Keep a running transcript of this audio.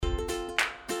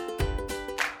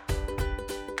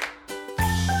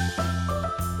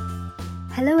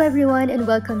Hello everyone and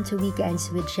welcome to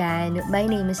Weekends with Jan. My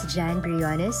name is Jan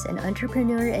Briones, an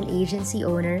entrepreneur and agency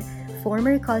owner,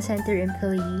 former call center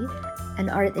employee, an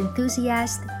art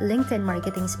enthusiast, LinkedIn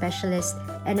marketing specialist,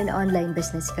 and an online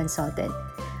business consultant.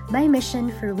 My mission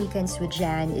for Weekends with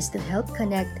Jan is to help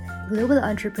connect global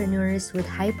entrepreneurs with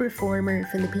high-performer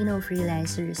Filipino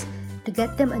freelancers to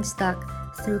get them unstuck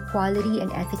through quality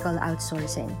and ethical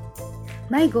outsourcing.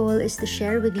 My goal is to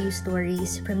share with you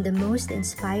stories from the most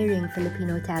inspiring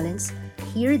Filipino talents,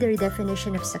 hear their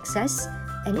definition of success,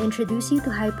 and introduce you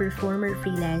to high-performer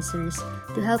freelancers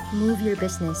to help move your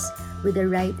business with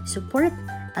the right support,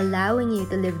 allowing you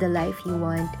to live the life you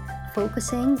want,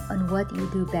 focusing on what you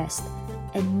do best,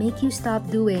 and make you stop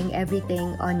doing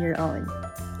everything on your own.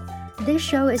 This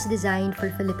show is designed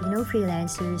for Filipino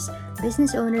freelancers,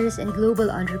 business owners, and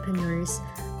global entrepreneurs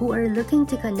who are looking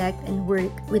to connect and work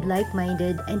with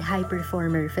like-minded and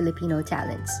high-performer Filipino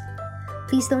talents.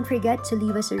 Please don't forget to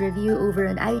leave us a review over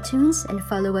on iTunes and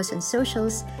follow us on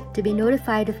socials to be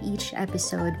notified of each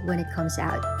episode when it comes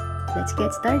out. Let's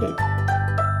get started.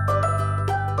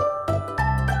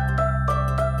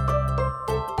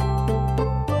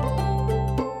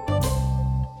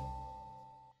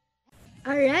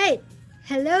 All right.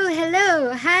 Hello.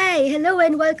 Hi. Hello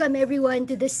and welcome everyone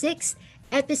to the 6th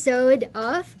episode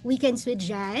of Weekends with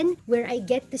Jan, where I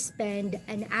get to spend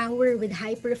an hour with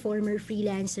high-performer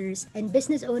freelancers and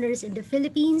business owners in the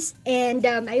Philippines. And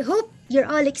I hope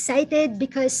you're all excited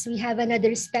because we have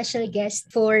another special guest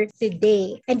for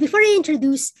today. And before I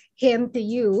introduce him to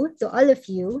you, to all of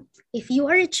you, if you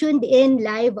are tuned in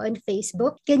live on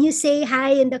Facebook, can you say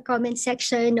hi in the comment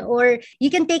section, or you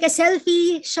can take a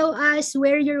selfie, show us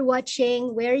where you're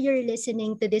watching, where you're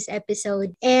listening to this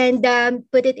episode, and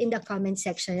put it in the comment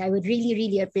section. I would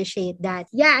really appreciate that.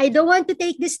 Yeah, I don't want to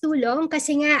take this too long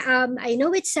kasi nga, I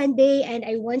know it's Sunday and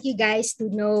I want you guys to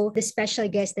know the special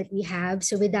guest that we have.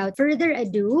 So without further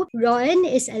ado, Ron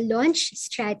is a launch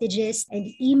strategist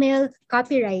and email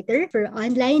copywriter for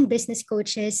online business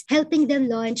coaches, helping them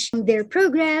launch their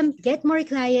program, get more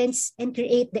clients, and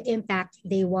create the impact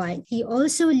they want. He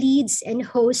also leads and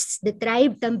hosts the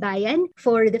Tribe Tambayan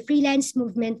for the freelance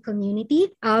movement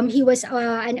community. He was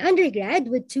an undergrad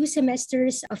with 2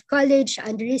 semesters of college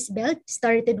under his belt,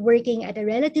 started working at a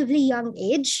relatively young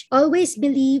age, always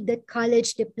believed that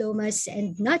college diplomas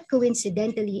and not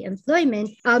coincidentally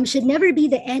employment should never be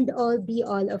the end-all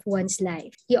be-all of one's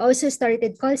life. He also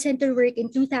started call center work in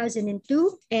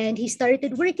 2002, and he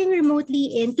started working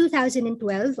remotely in 2008,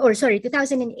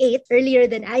 earlier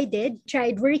than I did.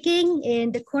 Tried working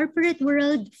in the corporate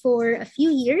world for a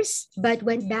few years, but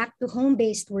went back to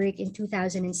home-based work in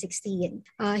 2016.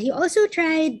 He also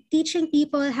tried teaching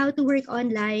people how to work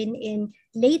online in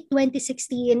late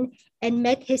 2016 and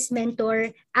met his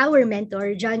mentor, our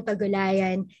mentor, John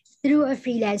Pagulayan, through a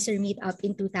freelancer meetup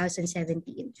in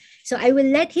 2017. So I will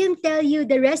let him tell you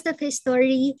the rest of his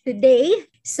story today.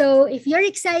 So if you're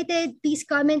excited, please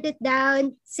comment it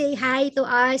down, say hi to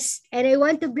us, and I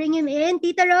want to bring him in.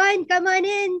 Tito Ron, come on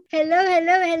in. Hello.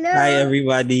 Hi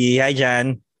everybody. Hi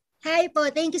Jan. Hi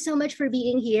po. Thank you so much for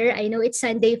being here. I know it's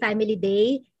Sunday Family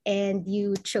Day and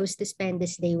you chose to spend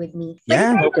this day with me.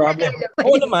 Yeah, no problem.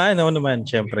 Oo naman,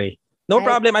 syempre. No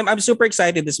problem. I'm super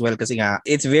excited as well kasi nga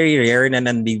it's very rare na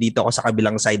nandito ako sa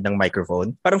kabilang side ng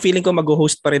microphone. Parang feeling ko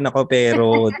mag-host pa rin ako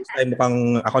pero this time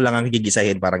mukhang ako lang ang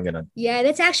gigisahin, parang ganun. Yeah,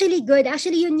 that's actually good.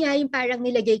 Actually yun nga yung parang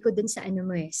nilagay ko dun sa ano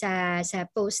mo sa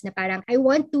post na parang I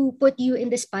want to put you in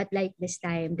the spotlight this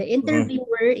time. The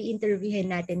interviewer,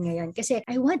 i-interviewin natin ngayon kasi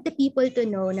I want the people to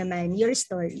know naman your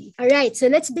story. Alright,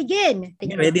 so let's begin.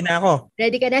 Ready na ako.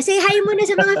 Ready ka na? Say hi muna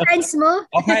sa mga friends mo.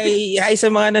 Okay, hi sa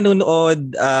mga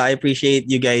nanonood. I appreciate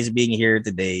you guys being here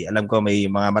today. Alam ko may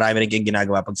marami rin kayong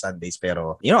ginagawa pag Sundays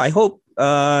pero I hope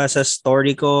sa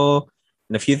story ko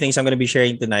and a few things I'm gonna be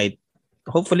sharing tonight,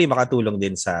 hopefully makatulong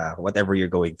din sa whatever you're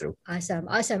going through. Awesome.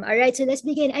 All right, so let's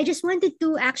begin. I just wanted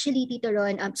to actually, Tito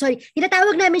Ron,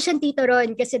 tinatawag namin siyang Tito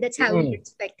Ron kasi that's how we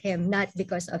respect him, not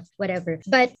because of whatever.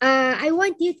 But I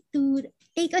want you to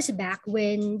take us back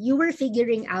when you were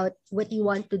figuring out what you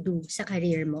want to do sa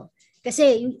career mo.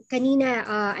 Kasi kanina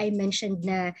I mentioned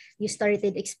na you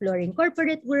started exploring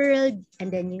corporate world and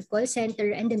then yung call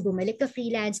center and then bumalik ka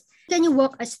freelance. Can you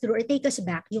walk us through or take us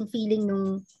back yung feeling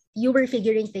nung you were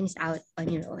figuring things out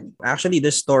on your own? Actually,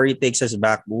 this story takes us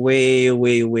back way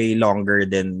longer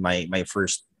than my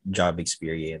first job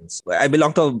experience. I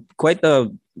belong to quite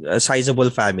a sizable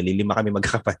family. 5 kami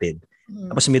magkakapatid.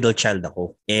 Tapos middle child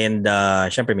ako. And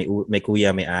syempre may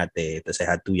kuya, may ate. Tapos I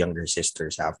had two younger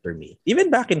sisters after me. Even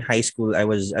back in high school, I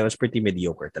was pretty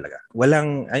mediocre talaga.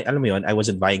 Alam mo yun, I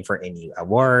wasn't vying for any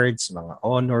awards, mga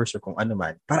honors, or kung ano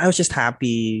man. But I was just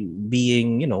happy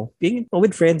being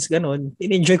with friends, ganun.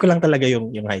 In-enjoy ko lang talaga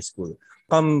yung high school.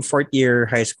 Come fourth year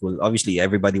high school, obviously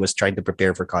everybody was trying to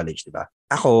prepare for college, di ba?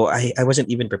 Ako, I wasn't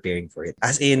even preparing for it.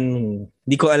 As in,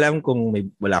 hindi ko alam kung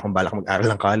wala akong balak mag-aral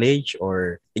ng college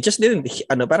or it just didn't,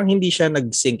 parang hindi siya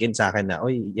nag-sink in sa akin na,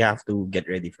 you have to get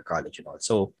ready for college and all.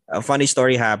 So, a funny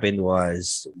story happened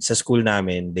was, sa school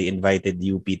namin, they invited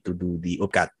UP to do the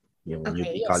UPCAT, yung UP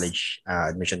yes. college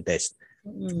admission test.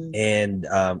 And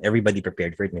everybody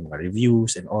prepared for it. May mga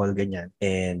reviews and all, ganyan.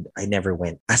 And I never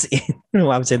went. As in,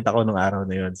 absent ako nung araw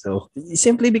na yun. So,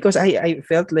 simply because I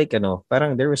felt like,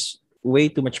 parang there was way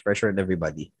too much pressure on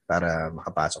everybody para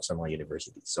makapasok sa mga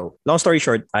universities. So, long story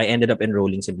short, I ended up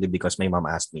enrolling simply because my mom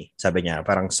asked me. Sabi niya,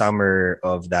 parang summer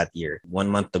of that year, 1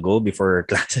 month to go before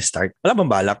classes start. Wala bang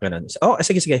balak ganun?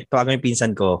 Sige. Tawagan yung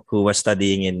pinsan ko who was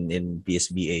studying in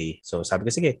PSBA. So, sabi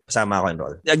ko, sige, pasama ako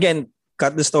enroll. Again,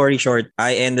 cut the story short,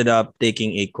 I ended up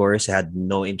taking a course I had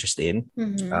no interest in.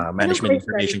 Management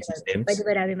Information Systems.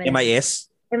 MIS.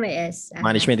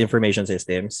 Management Information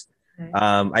Systems.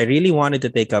 I really wanted to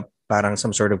take up parang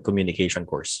some sort of communication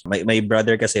course. My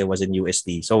brother kasi was in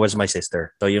UST, so was my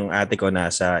sister. So yung ate ko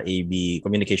nasa AB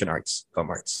Communication Arts,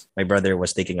 Com-Arts. My brother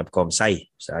was taking up Com-Sci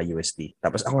sa UST.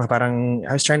 Tapos ako nga parang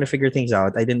I was trying to figure things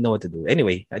out. I didn't know what to do.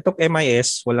 Anyway, I took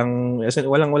MIS,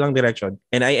 walang direction.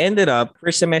 And I ended up,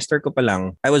 first semester ko pa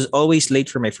lang, I was always late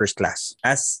for my first class.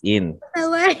 As in.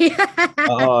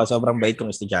 Oo, sobrang bait kong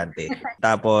estudyante.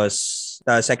 Tapos,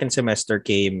 the second semester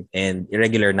came and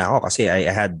irregular na ako kasi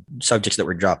I had subjects that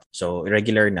were dropped. So,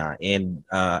 irregular na. And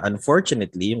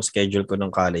unfortunately, yung schedule ko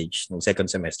ng college ng second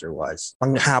semester was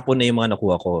panghapon na yung mga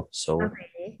nakuha ko. So,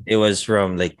 it was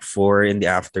from like 4 in the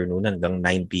afternoon hanggang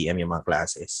 9 p.m. yung mga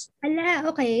classes. Ala,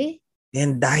 okay.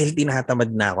 And dahil tinatamad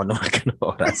na ako ng mga ganung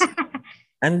oras,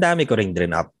 ang dami ko ring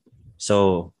drain up.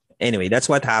 So, anyway, that's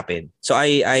what happened. So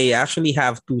I actually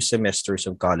have 2 semesters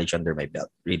of college under my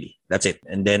belt. Really. That's it.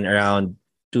 And then around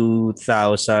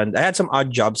 2000, I had some odd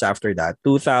jobs after that.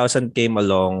 2000 came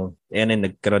along and then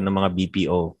nagkaroon ng mga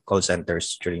BPO call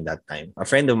centers during that time. A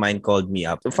friend of mine called me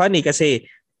up. So funny kasi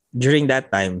during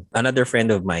that time, another friend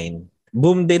of mine,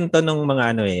 boom din to nung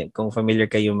mga kung familiar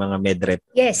kayo mga medrep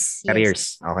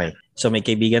careers. Yes. Okay. So may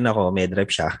kaibigan ako,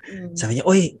 medrep siya. Sabi niya,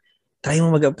 "Oy, try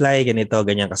mo mag-apply, ganito,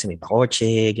 ganyan, kasi may pakotse,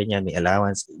 ganyan, may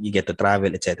allowance, you get to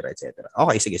travel, etc., etc."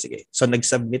 Okay, sige. So,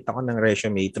 nag-submit ako ng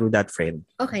resume through that friend.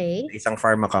 Okay. Isang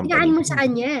pharma company. Hinaan mo sa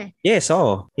kanya? Yes,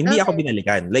 Hindi ako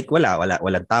binalikan. Like,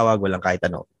 walang tawag, walang kahit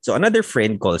ano. So, another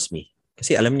friend calls me.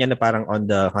 Kasi alam niya na parang on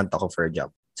the hunt ako for a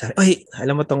job. Sabi, "Oy,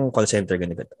 alam mo tong call center,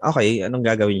 ganito." Okay, anong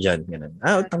gagawin dyan? Ganun.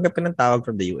 Tanggap ka ng tawag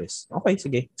from the US. Okay,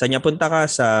 sige. Sa niya, punta ka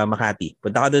sa Makati.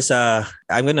 Punta ka doon sa,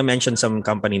 I'm gonna mention some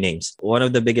company names. One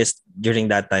of the biggest during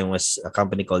that time was a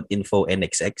company called Info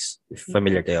NXX. If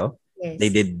familiar kayo? Yes. They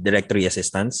did directory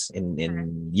assistance in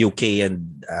UK and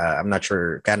I'm not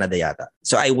sure, Canada yata.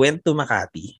 So I went to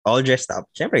Makati, all dressed up.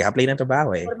 Siyempre, apply ng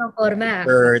trabaho eh. Forma.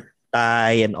 Shirt,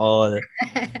 tie, and all.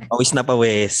 Pawis na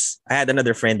pawis. I had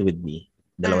another friend with me.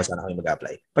 Dalawa sana kami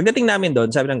mag-apply. Pagdating namin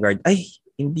doon, sabi ng guard, "Ay,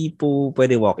 hindi po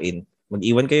pwede walk-in.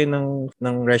 Mag-iwan kayo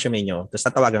ng resume nyo, tapos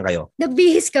tatawagan kayo."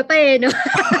 Nagbihis ka pa no?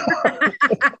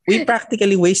 We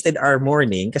practically wasted our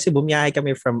morning kasi bumiyahe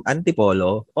kami from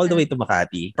Antipolo all the way to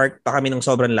Makati. Park pa kami ng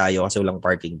sobrang layo kasi walang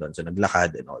parking doon. So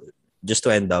naglakad and all. Just to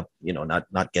end up,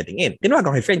 not getting in. Tinawagan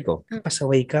ko kay friend ko,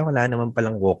 "Pasaway ka, wala naman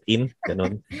palang walk-in."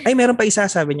 Ganun. "Ay, meron pa isa."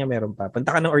 Sabi niya, "Meron pa.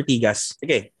 Punta ka ng Ortigas."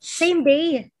 Sige. Same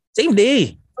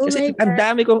day. Kasi ang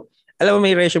dami ko, alam mo,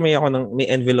 may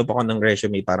envelope ako ng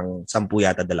resume, parang 10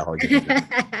 yata dala ko.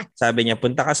 Sabi niya,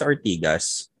 "Punta ka sa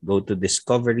Ortigas, go to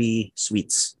Discovery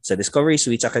Suites. Sa Discovery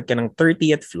Suites, akit ka ng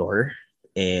 30th floor,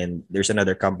 and there's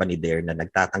another company there na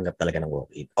nagtatanggap talaga ng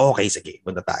walk-in." Okay, sige,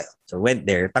 punta tayo. So went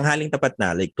there, tanghaling tapat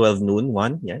na, like 12 noon,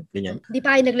 1, yan, ganyan. Di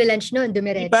pa kayo nagla-lunch noon,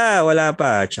 dumiretso? Di pa, wala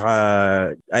pa. Tsaka,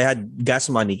 I had gas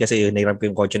money kasi nahiram ko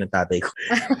yung kotse ng tatay ko.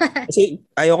 Kasi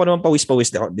ayoko naman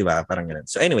pawis-pawis, di ba? Parang ganun.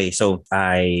 So anyway,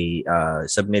 I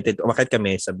submitted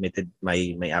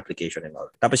my application and all.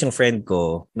 Tapos yung friend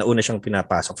ko, nauna siyang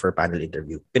pinapasok for panel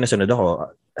interview. Pinasunod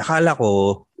ako. Akala ko,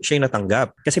 siya yung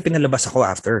natanggap. Kasi pinalabas ako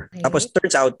after. Okay. Tapos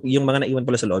turns out, yung mga naiwan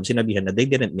pala sa loob, sinabihan na they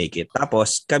didn't make it.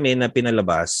 Tapos kami na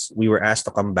pinalabas, we were asked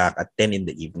to come back at 10 in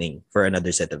the evening for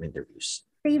another set of interviews.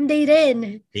 Same day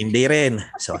rin. Same day rin.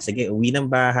 So, sige, uwi ng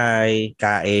bahay,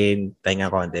 kain, pahinga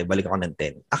konti, balik ako ng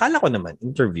 10. Akala ko naman,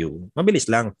 interview, mabilis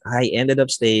lang. I ended up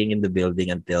staying in the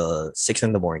building until 6 in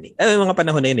the morning. Mga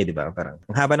panahon na yun di ba? Parang,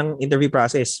 ang haba ng interview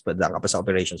process. Dadaan ka pa sa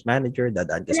operations manager,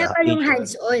 dadaan ka Wala sa pa yung HR.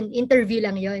 hands-on. Interview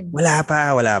lang yon. Wala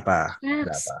pa. Wala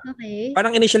Max, pa. okay.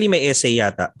 Parang initially may essay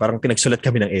yata. Parang pinagsulat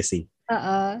kami ng essay.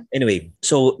 Anyway,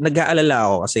 so nag-aalala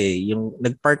ako kasi yung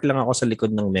nag-park lang ako sa likod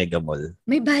ng Mega Mall.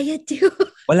 May bayad yun.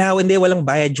 Walang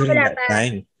bayad during Wala that pa.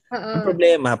 time. Ang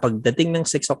problema, pagdating ng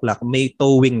 6 o'clock, may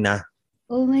towing na.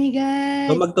 Oh my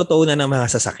God. So magtotow na ng mga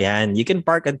sasakyan. You can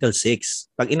park until 6.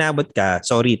 Pag inabot ka,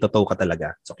 sorry, totow ka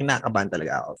talaga. So kinakabahan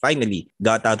talaga ako. Finally,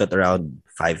 got out at around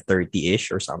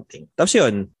 5:30-ish or something. Tapos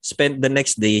yun, spent the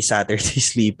next day, Saturday,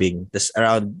 sleeping. Tapos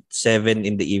around 7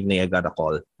 in the evening, I got a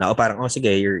call. Na parang,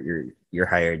 sige, you're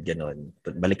hired, ganun.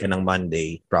 Balik ka ng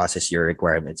Monday, process your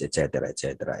requirements, etc.,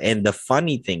 etc. And the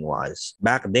funny thing was,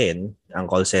 back then,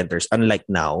 ang call centers, unlike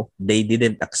now, they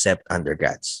didn't accept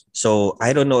undergrads. So,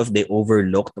 I don't know if they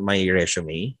overlooked my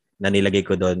resume na nilagay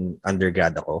ko doon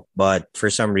undergrad ako. But for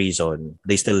some reason,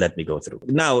 they still let me go through.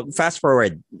 Now, fast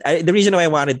forward. The reason why I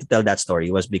wanted to tell that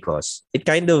story was because it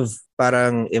kind of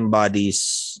parang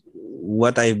embodies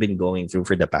what I've been going through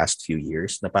for the past few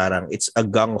years. Na parang it's a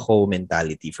gung-ho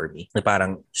mentality for me. Na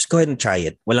parang, just go ahead and try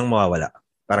it. Walang mawawala.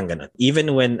 Parang ganun.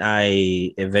 Even when I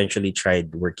eventually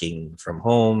tried working from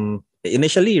home,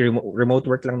 initially, remote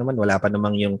work lang naman. Wala pa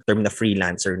namang yung term na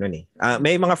freelancer nun eh.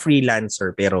 May mga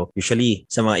freelancer pero usually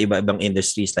sa mga iba-ibang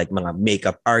industries like mga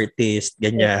makeup artist,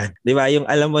 ganyan. Yeah. Di ba? Yung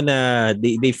alam mo na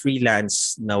they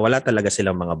freelance na wala talaga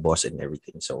silang mga boss and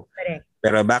everything. So, correct.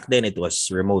 Pero back then, it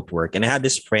was remote work. And I had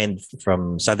this friend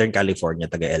from Southern California,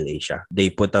 taga LA siya.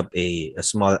 They put up a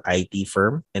small IT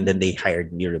firm and then they hired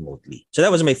me remotely. So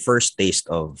that was my first taste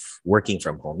of working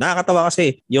from home. Nakakatawa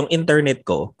kasi yung internet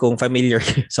ko, kung familiar,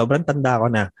 sobrang tanda ko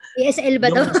na. ESL ba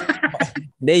to?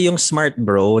 Hindi, yung Smart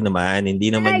Bro naman.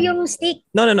 Hindi naman. Yung stick.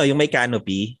 No. Yung may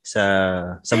canopy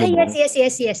sa bubong.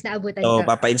 Yes. Naabutan so,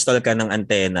 ka. papa-install ka ng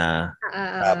antena.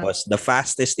 Tapos, the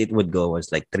fastest it would go was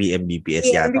like 3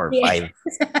 Mbps yata or 5.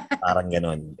 Parang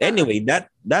ganun. Anyway,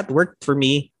 that worked for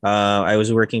me. I was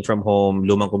working from home,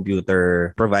 lumang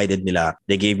computer, provided nila.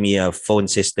 They gave me a phone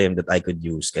system that I could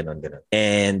use, ganun.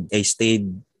 And I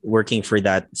stayed working for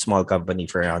that small company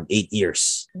for around 8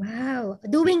 years. Wow.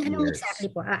 Doing ano exactly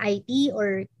po? IT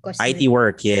or customer? IT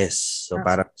work, yes. So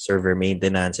parang server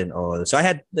maintenance and all. So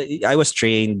I was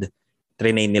trained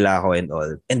nila ako and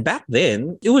all. And back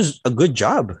then, it was a good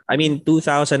job. I mean,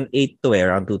 2008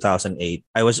 around 2008,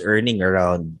 I was earning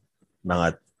around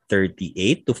mga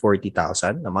 38 to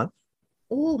 40,000 a month.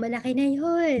 Oh, malaki na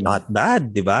yun. Not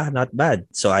bad, di ba? Not bad.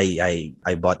 So I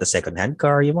bought a second-hand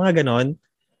car, yung mga ganon.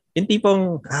 Yung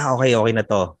tipong, okay na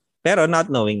to. Pero not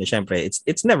knowing, syempre,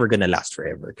 it's never gonna last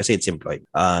forever kasi it's employed.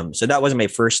 So that was my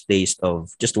first taste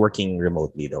of just working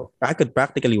remotely though. I could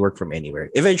practically work from anywhere.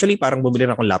 Eventually, parang bumili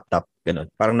na akong laptop. Ganun.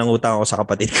 Parang nangutang ako sa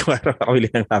kapatid ko para makabili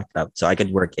ng laptop. So I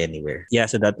could work anywhere. Yeah,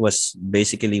 so that was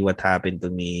basically what happened to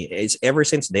me. It's ever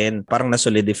since then, parang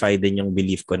na-solidify din yung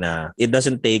belief ko na it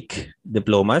doesn't take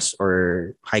diplomas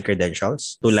or high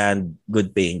credentials to land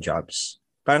good paying jobs.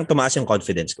 Parang tumaas yung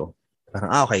confidence ko.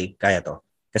 Parang, okay, kaya to.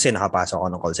 Kasi nakapasok ako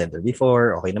ng call center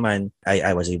before, okay naman.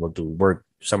 I was able to work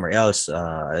somewhere else,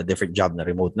 a different job na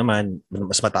remote naman,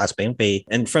 mas mataas pa yung pay.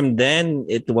 And from then,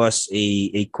 it was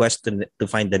a quest to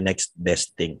find the next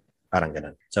best thing. Parang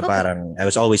ganun. So parang, I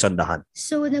was always on the hunt.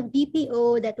 So,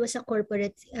 nag-BPO, that was a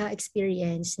corporate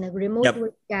experience. Nag-remote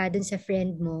work ka dun sa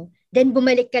friend mo. Then,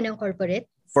 bumalik ka ng corporate?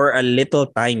 For a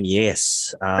little time,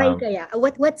 yes. Why kaya?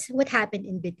 What happened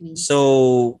in between?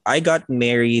 So, I got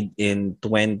married in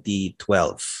 2012.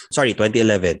 Sorry,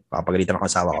 2011. Papagalitan ako ng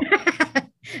asawa ko.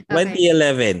 Okay.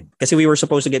 2011. Kasi we were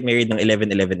supposed to get married ng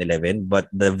 11-11-11,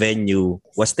 but the venue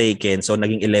was taken. So,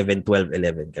 naging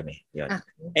 11-12-11 kami. Yun.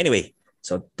 Okay. Anyway,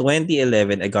 so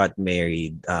 2011, I got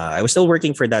married. I was still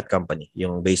working for that company,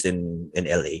 yung based in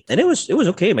LA. And it was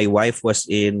okay. My wife was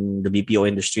in the BPO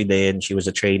industry then. She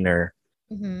was a trainer.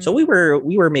 Mm-hmm. So we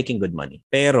were making good money.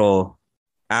 Pero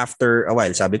after a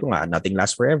while, sabi ko nga, nothing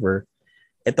lasts forever.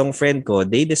 Etong friend ko,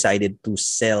 they decided to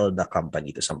sell the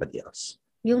company to somebody else.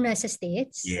 Yung nasa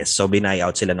States? Yes. So binay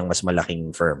out sila ng mas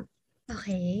malaking firm.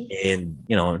 Okay. And,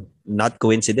 not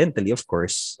coincidentally, of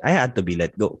course, I had to be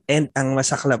let go. And ang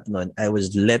masaklap nun, I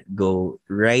was let go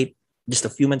right just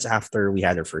a few months after we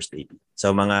had our first baby.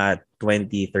 So mga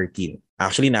 2013.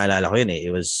 Actually, naalala ko yun eh.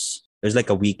 It was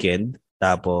like a weekend.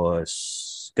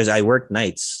 Tapos, because I worked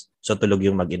nights. So tulog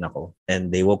yung mag-ina ko.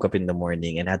 And they woke up in the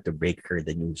morning and had to break her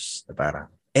the news. Na parang,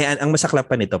 ang masaklap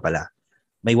pa nito pala,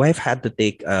 my wife had to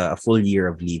take a full year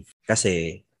of leave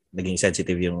kasi naging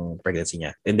sensitive yung pregnancy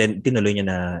niya. And then tinuloy niya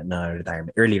na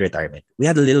retirement, early retirement. We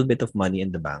had a little bit of money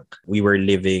in the bank. We were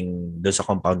living doon sa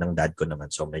compound ng dad ko naman,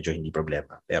 so medyo hindi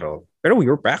problema. Pero we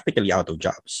were practically out of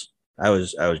jobs. I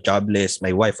was jobless.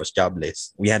 My wife was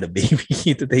jobless. We had a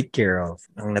baby to take care of.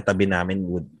 Ang natabi namin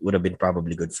would have been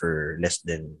probably good for less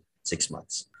than 6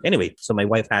 months. Anyway, so my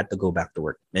wife had to go back to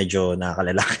work. Medyo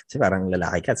nakalalaki. Parang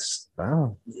lalaki ka.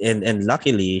 Wow. And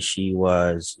luckily, she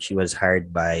was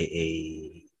hired by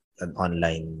an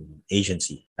online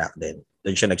agency back then.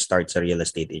 Doon siya nag-start sa real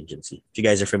estate agency. If you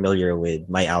guys are familiar with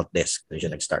My Outdesk, doon siya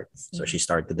nag-start. So she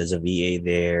started as a VA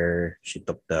there. She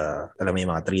took alam mo yung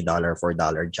mga $3,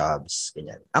 $4 jobs.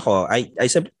 Ganyan. Ako, I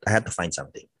said I had to find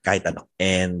something. Kahit ano.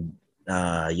 And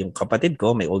yung kapatid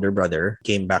ko, my older brother,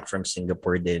 came back from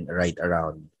Singapore din right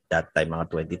around that time, mga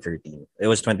 2013.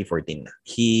 It was 2014 na.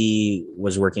 He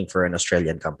was working for an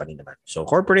Australian company naman. So,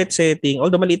 corporate setting,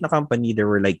 although maliit na company,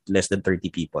 there were like less than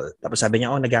 30 people. Tapos sabi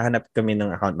niya, naghahanap kami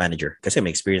ng account manager. Kasi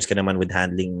may experience ka naman with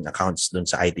handling accounts dun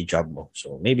sa IT job mo.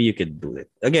 So, maybe you could do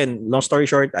it. Again, long story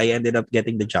short, I ended up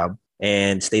getting the job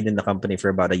and stayed in the company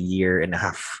for about a year and a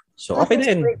half. So, okay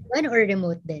din. Office work or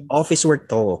remote din? Office work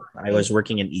to. I was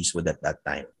working in Eastwood at that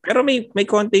time. Pero may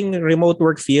konting remote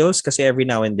work feels kasi every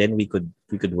now and then we could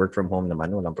work from home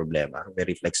naman, walang problema.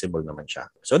 Very flexible naman siya.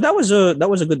 So that was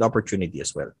a good opportunity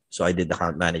as well. So I did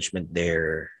account management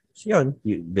there. So yun,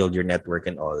 you build your network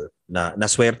and all.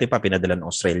 Naswerte pa, pinadala ng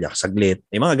Australia saglit.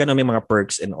 May mga ganun, may mga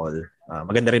perks and all.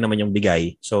 Maganda rin naman yung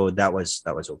bigay. So that was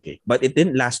okay. But it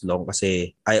didn't last long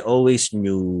kasi I always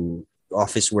knew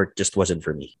office work just wasn't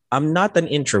for me. I'm not an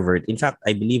introvert. In fact,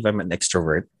 I believe I'm an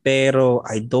extrovert. Pero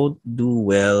I don't do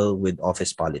well with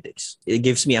office politics. It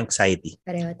gives me anxiety.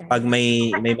 Pareho tayo. Pag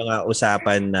may mga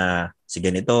usapan na si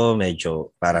ganito,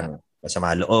 medyo parang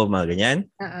masama loob, mga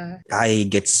ganyan, I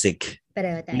get sick.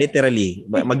 Pareho tayo. Literally.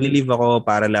 Magli-leave ako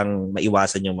para lang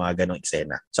maiwasan yung mga ganong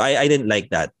eksena. So I didn't like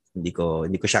that. Hindi ko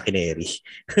siya kineri.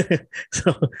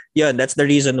 So, yun, that's the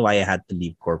reason why I had to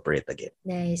leave corporate again.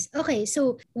 Nice. Okay,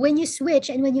 so when you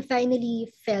switch and when you finally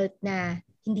felt na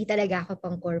hindi talaga ako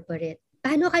pang corporate,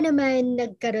 paano ka naman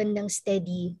nagkaroon ng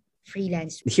steady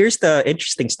freelance? Here's the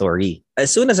interesting story.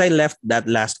 As soon as I left that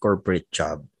last corporate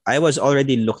job, I was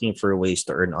already looking for ways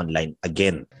to earn online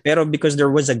again. Pero because there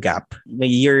was a gap, a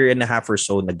year and a half or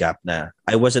so na gap na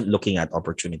I wasn't looking at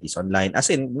opportunities online.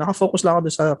 As in, nakafocus lang ako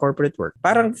doon sa corporate work.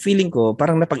 Parang feeling ko,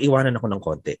 parang napag-iwanan ako ng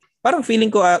konti. Parang feeling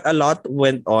ko a lot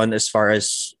went on as far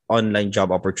as online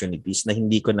job opportunities na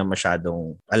hindi ko na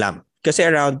masyadong alam. Kasi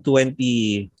around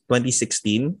 2016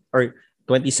 or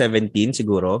 2017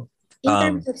 siguro, in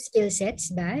terms of skill sets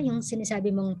ba? Yung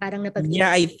sinasabi mong parang Yeah,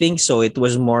 I think so. It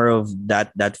was more of that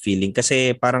feeling.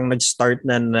 Kasi parang nag-start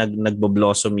na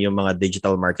nagbo-blossom yung mga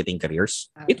digital marketing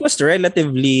careers. It was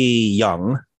relatively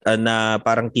young na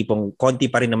parang tipong konti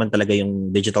pa rin naman talaga yung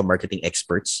digital marketing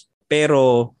experts.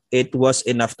 Pero it was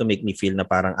enough to make me feel na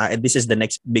parang, this is the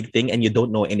next big thing and you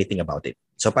don't know anything about it.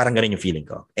 So parang ganun yung feeling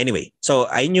ko. Anyway, so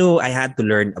I knew I had to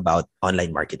learn about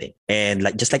online marketing. And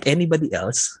just like anybody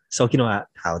else, so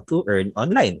how to earn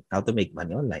online, how to make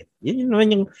money online. Yun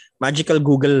naman yung magical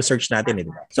Google search natin.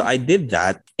 So I did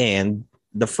that, and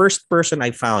the first person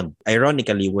I found,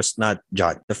 ironically, was not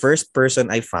John. The first person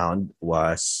I found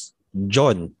was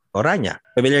John Oranya.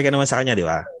 Familiar ka naman sa kanya, di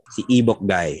ba? Si ebook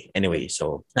guy. Anyway,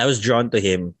 so I was drawn to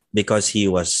him because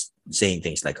he was saying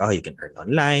things like, you can earn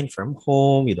online from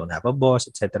home, you don't have a boss,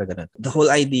 etc. The whole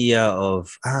idea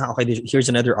of, okay, here's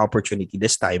another opportunity.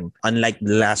 This time, unlike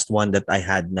the last one that I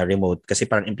had na remote, kasi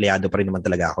parang empleyado pa rin naman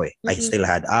talaga ako eh. I still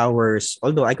had hours,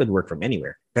 although I could work from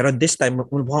anywhere. Pero this time,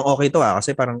 mukhang okay to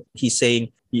kasi parang he's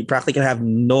saying, you practically have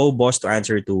no boss to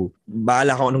answer to.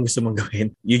 Bahala ka anong gusto mong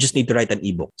gawin. You just need to write an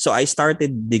ebook. So I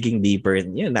started digging deeper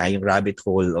in yung rabbit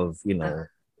hole of,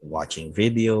 watching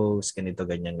videos, ganito,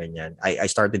 ganyan. I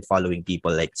started following people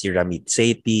like si Ramit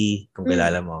Sethi, kung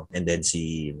kilala mo. And then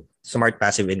si Smart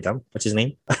Passive Income. What's his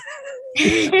name?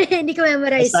 Hindi ko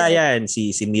memorize. Basta yan, si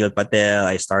Neil Patel.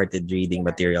 I started reading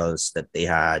materials that they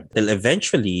had. Till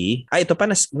eventually, ito pa,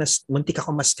 muntik ako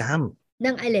ma-scam.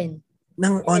 Ng alin?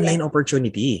 Ng online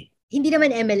opportunity. Hindi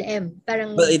naman MLM.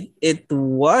 Parang... But it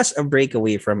was a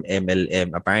breakaway from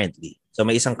MLM apparently. So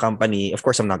may isang company, of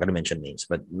course I'm not gonna mention names,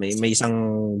 but may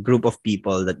isang group of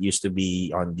people that used to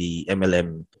be on the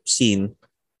MLM scene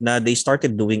na they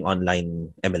started doing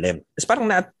online MLM. Tapos parang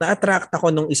na-attract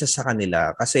ako nung isa sa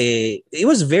kanila kasi it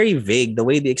was very vague. The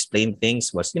way they explained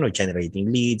things was, generating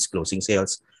leads, closing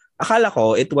sales. akala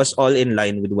ko it was all in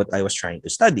line with what I was trying to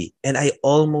study. And I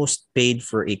almost paid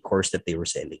for a course that they were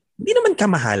selling. Hindi naman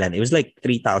kamahalan. It was like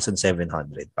 3,700,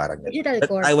 parang ganun. Digital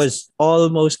But I course. was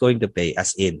almost going to pay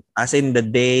as in. As in the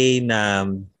day na,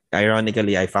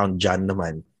 ironically, I found John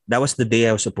naman. That was the day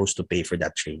I was supposed to pay for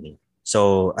that training.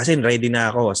 So, as in, ready na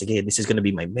ako. Sige, this is gonna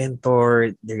be my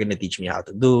mentor. They're gonna teach me how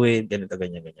to do it. Ganito,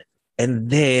 ganyan, ganyan. And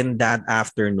then, that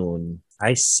afternoon,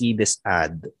 I see this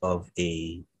ad of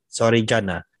a, sorry John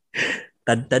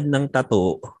tad-tad ng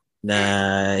tato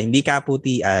na hindi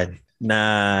kaputian na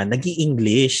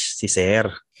nag-i-English si Sir.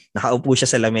 Nakaupo siya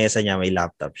sa lamesa niya, may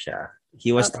laptop siya.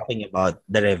 He was talking about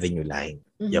the revenue line.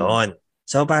 Yon.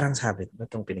 So parang sabi, ano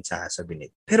itong pinagsasabi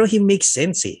nito? Pero he makes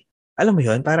sense eh. Alam mo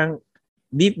yon, parang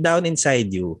deep down inside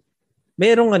you,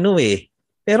 merong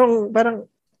parang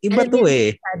iba to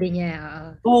eh. Sabi niya.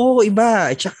 Oo,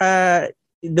 iba. At saka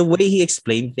the way he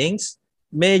explained things,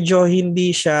 medyo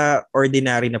hindi siya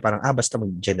ordinary na parang, basta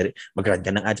mag-run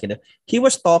ka ng ads. He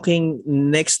was talking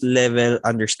next level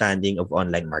understanding of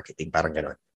online marketing. Parang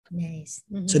gano'n. Nice.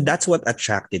 So that's what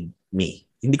attracted me.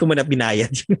 Hindi ko muna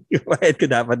binayad yung bayad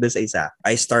ko dapat doon sa isa.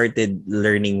 I started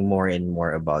learning more and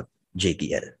more about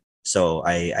JTL. So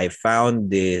I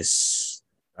found this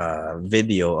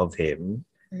video of him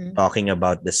talking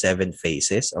about the 7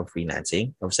 phases of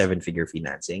financing, of 7-figure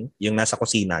financing. Yung nasa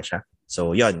kusina siya.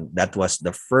 So yon, that was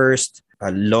the first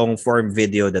long-form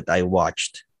video that I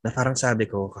watched na parang sabi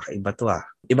ko, kakaiba to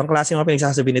Ibang klase mga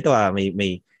pinagsasabi nito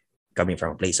May coming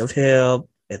from a place of help.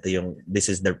 Ito yung,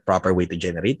 this is the proper way to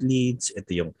generate leads.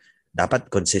 Ito yung, dapat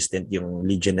consistent yung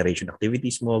lead generation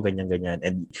activities mo, ganyan-ganyan.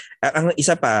 And ang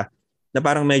isa pa, na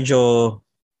parang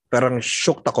parang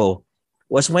shocked ako,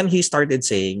 was when he started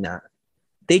saying na,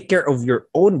 take care of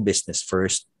your own business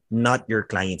first, not your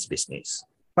client's business.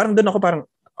 Parang doon ako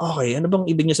okay, ano bang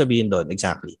ibig niya sabihin doon?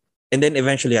 Exactly. And then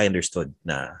eventually I understood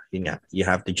na, yun nga, you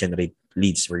have to generate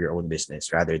leads for your own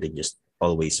business rather than just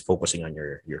always focusing on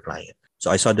your client.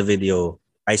 So I saw the video,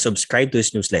 I subscribed to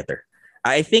his newsletter.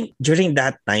 I think during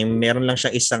that time, meron lang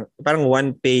siyang isang, parang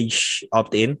 1-page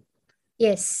opt-in.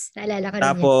 Yes, naalala ko rin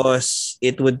Tapos,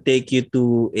 it would take you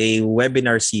to a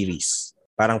webinar series.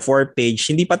 Parang 4-page.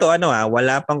 Hindi pa to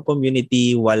wala pang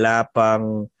community, wala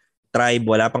pang tribe,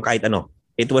 wala pang kahit ano.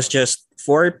 It was just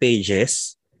 4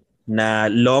 pages na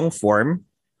long form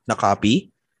na copy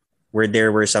where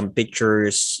there were some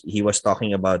pictures. He was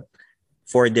talking about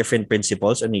 4 different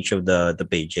principles on each of the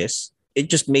pages. It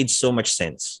just made so much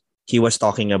sense. He was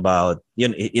talking about,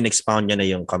 yun, in-expound niya na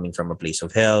yung coming from a place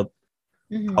of help.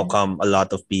 How come a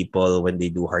lot of people, when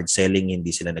they do hard selling,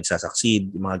 hindi sila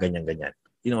nagsasucceed, yung mga ganyan-ganyan.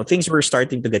 Things were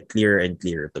starting to get clearer and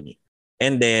clearer to me.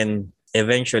 And then,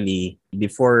 eventually,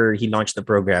 before he launched the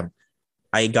program,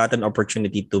 I got an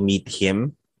opportunity to meet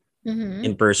him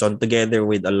in person together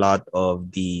with a lot of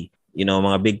the,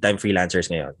 mga big-time freelancers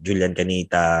ngayon. Julian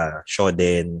Canita,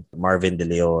 Shoden, Marvin De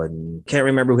Leon. Can't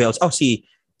remember who else.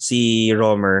 Si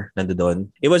Romer nandoon.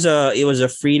 It was a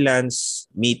freelance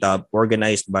meetup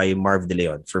organized by Marv De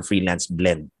Leon for Freelance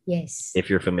Blend. Yes. If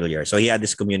you're familiar. So he had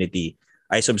this community.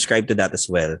 I subscribed to that as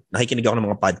well. Nakikinig ako ng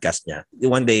mga podcast niya.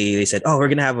 One day they said, we're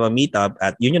gonna have a meetup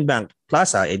at Union Bank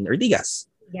Plaza in Ortigas.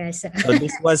 Yes. So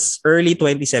this was early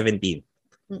 2017.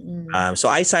 So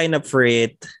I signed up for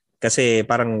it kasi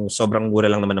parang sobrang mura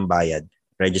lang naman ng bayad.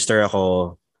 Register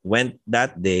ako, went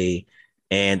that day,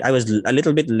 and I was a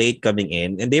little bit late coming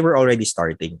in, and they were already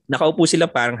starting. Nakaupo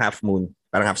sila parang half moon,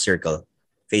 parang half circle,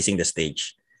 facing the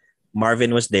stage.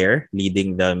 Marvin was there,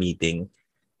 leading the meeting.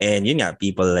 And yun nga,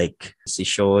 people like si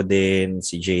Shoden,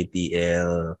 si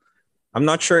JTL. I'm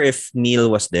not sure if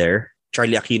Neil was there.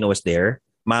 Charlie Aquino was there.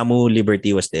 Mamu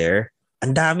Liberty was there.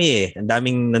 Ang dami Ang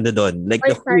daming nandoon. Like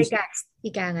the whole...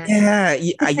 Ika nga. Yeah,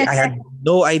 I had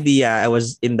no idea I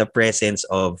was in the presence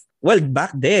of... Well, back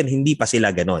then, hindi pa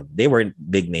sila ganon. They weren't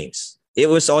big names. It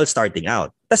was all starting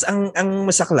out. Tas ang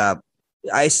masaklap,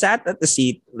 I sat at the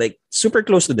seat like super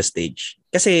close to the stage.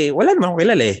 Kasi wala naman ako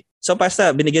kilala So basta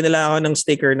binigyan nila ako ng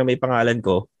sticker na may pangalan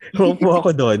ko. Umupo ako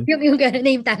doon. yung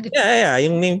name tag. Yeah,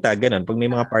 yung name tag, ganun. Pag may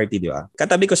mga party, di ba?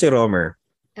 Katabi ko si Romer.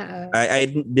 I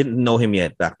didn't know him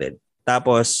yet back then.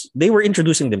 Tapos, they were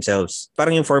introducing themselves.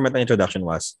 Parang yung format ng introduction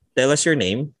was, tell us your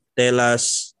name, tell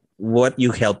us what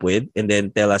you help with, and then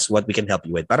tell us what we can help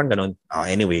you with. Parang ganun.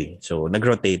 Anyway, so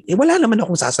nag-rotate. Wala naman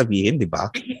akong sasabihin, di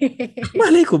ba?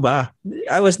 Malay ko ba?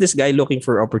 I was this guy looking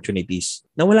for opportunities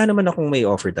na wala naman akong may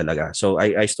offer talaga. So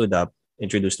I stood up,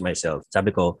 introduced myself.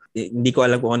 Sabi ko, hindi ko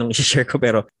alam kung anong i-share ko,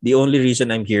 pero the only reason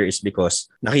I'm here is because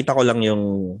nakita ko lang yung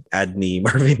ad ni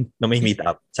Marvin na may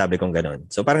meetup. Sabi kong ganun.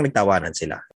 So parang nagtawanan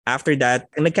sila. After that,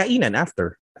 nagkainan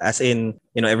after. As in,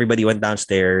 everybody went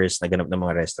downstairs, naganap ng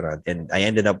mga restaurant, and I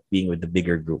ended up being with the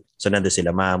bigger group. So nandun sila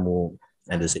Mamu,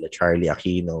 nandun sila Charlie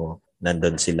Aquino,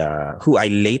 nandun sila, who I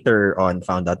later on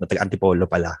found out na taga-Antipolo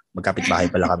pala.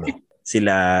 Magkapit-bahay pala kami.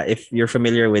 Sila, if you're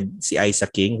familiar with si Isa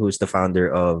King, who's the founder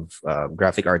of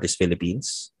Graphic Artists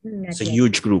Philippines, it's a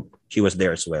huge group. She was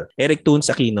there as well. Eric Toons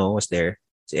Aquino was there.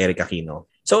 Si Eric Aquino.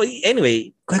 So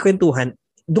anyway, kwentuhan,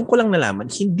 doon ko lang nalaman,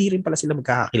 hindi rin pala sila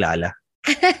magkakakilala.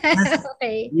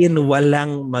 Okay. Yun,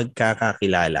 walang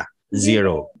magkakakilala.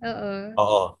 Zero.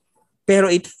 Oo. Pero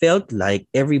it felt like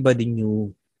everybody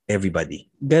knew everybody.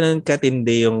 Ganun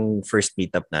katindi yung first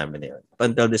meetup namin yun.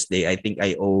 Until this day, I think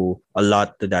I owe a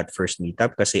lot to that first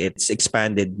meetup kasi it's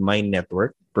expanded my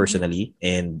network personally.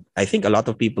 And I think a lot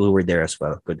of people who were there as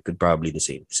well could probably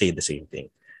say the same thing.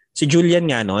 Si Julian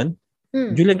nga nun,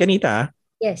 Julian Canita.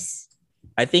 Yes.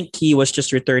 I think he was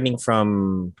just returning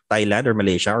from Thailand or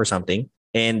Malaysia or something.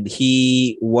 And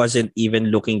he wasn't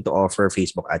even looking to offer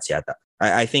Facebook ads yata.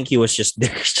 I think he was just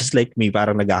there, just like me.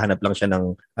 Parang naghahanap lang siya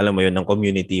ng, alam mo yun, ng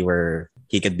community where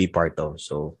he could be part of.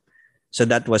 So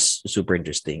that was super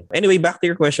interesting. Anyway, back to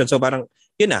your question. So parang,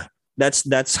 yun na.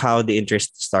 That's how the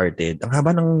interest started. Ang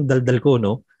haba ng daldal ko,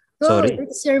 no? Sorry.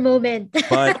 It's your moment.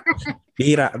 But,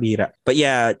 bira. But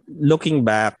yeah, looking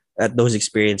back at those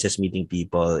experiences, meeting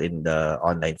people in the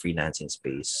online freelancing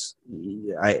space,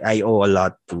 I owe a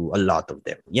lot to a lot of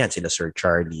them. Yan, sila Sir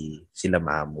Charlie, sila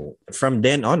Mamu. From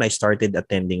then on, I started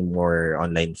attending more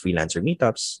online freelancer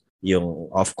meetups. Yung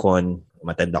OffCon,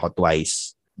 umattend ako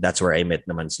twice. That's where I met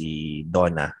naman si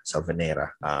Donna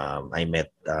Salvanera. I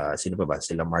met, sino pa ba?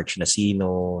 Sila March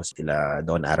Nasino, sila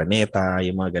Don Araneta,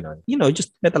 yung mga ganon.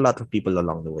 Just met a lot of people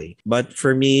along the way. But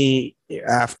for me,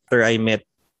 after I met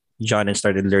John and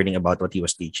started learning about what he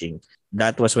was teaching,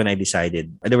 that was when I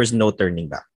decided there was no turning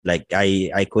back. Like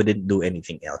I couldn't do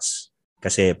anything else.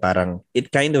 Kasi parang it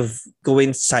kind of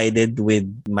coincided with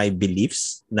my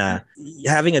beliefs na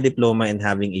having a diploma and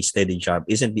having a steady job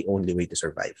isn't the only way to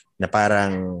survive. Na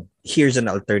parang here's an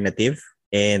alternative,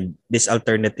 and this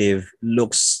alternative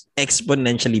looks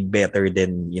exponentially better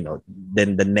than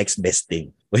the next best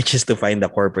thing, which is to find a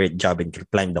corporate job and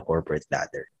climb the corporate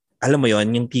ladder. Alam mo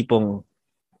yon, yung tipong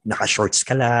naka-shorts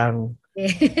ka lang.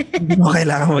 Hindi mo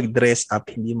kailangan mag-dress up.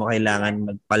 Hindi mo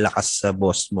kailangan magpalakas sa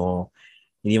boss mo.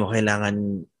 Hindi mo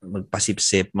kailangan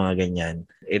magpasip-sip, mga ganyan.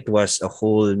 It was a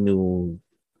whole new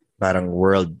parang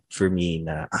world for me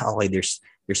na, okay, there's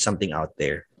something out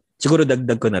there. Siguro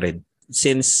dagdag ko na rin.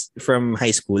 Since from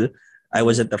high school, I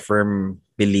wasn't a firm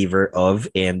believer of,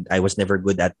 and I was never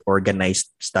good at organized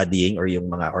studying or yung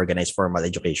mga organized formal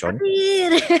education.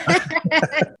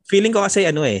 Feeling ko kasi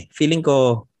feeling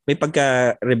ko may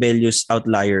pagka-rebellious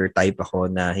outlier type ako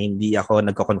na hindi ako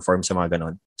nagko-conform sa mga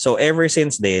ganon. So ever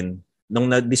since then, nung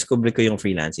na-discover ko yung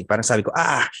freelancing, parang sabi ko,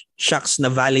 shucks,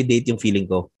 na-validate yung feeling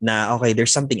ko na okay,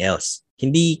 there's something else.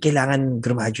 Hindi kailangan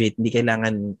graduate, hindi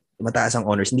kailangan mataas ang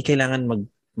honors, hindi kailangan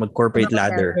mag-corporate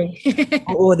ladder.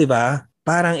 Oo, di ba?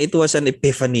 Parang it was an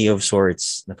epiphany of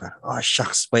sorts. Na parang,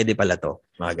 shucks, pwede pala to.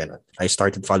 Mga ganon. I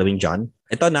started following John.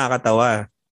 Ito,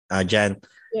 nakakatawa, Jan.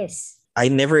 Yes. I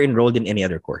never enrolled in any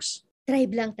other course.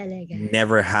 Tribe lang talaga.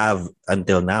 Never have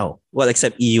until now. Well,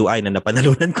 except EUI na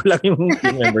napanalunan ko lang yung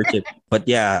membership. But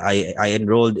yeah, I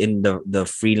enrolled in the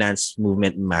Freelance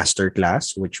Movement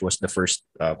Masterclass, which was the first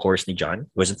course ni John.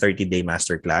 It was a 30-day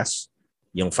masterclass.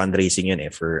 Yung fundraising yun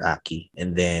for Aki.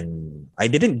 And then,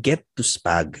 I didn't get to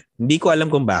SPAG. Hindi ko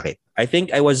alam kung bakit. I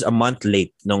think I was a month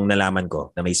late nung nalaman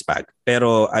ko na may SPAG.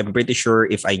 Pero I'm pretty sure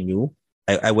if I knew,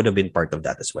 I would have been part of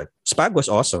that as well. SPAG was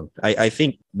awesome. I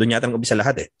think doon yata umpisa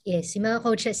lahat Yes, yung mga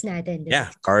coaches natin.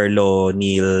 Yeah, Carlo,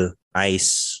 Neil,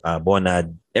 Ice,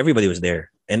 Bonad, everybody was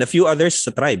there. And a few others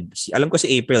sa tribe. Alam ko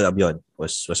si April Abion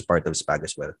was part of SPAG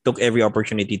as well. Took every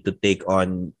opportunity to take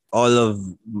on all of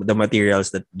the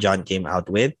materials that John came out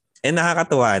with. And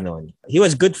nakakatawa noon. He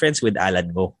was good friends with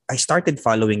Alan Go. I started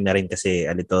following na rin kasi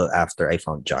a little after I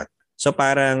found John. So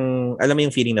parang, alam mo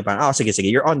yung feeling na parang, sige,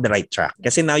 you're on the right track.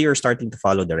 Kasi now you're starting to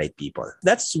follow the right people.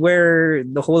 That's where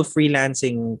the whole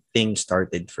freelancing thing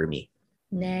started for me.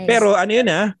 Nice. Pero ano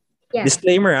yun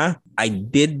disclaimer I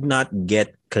did not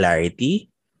get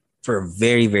clarity for a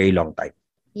very, very long time.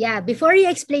 Yeah, before you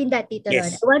explain that, Tito Ron,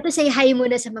 I want to say hi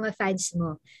muna sa mga fans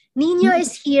mo. Nino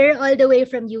is here all the way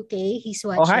from UK. He's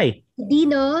watching. Oh, hi.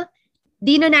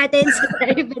 Dino natin sa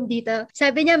live dito.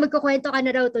 Sabi niya, magkukwento ka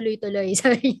na raw tuloy-tuloy.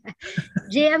 Sabi niya,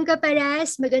 JM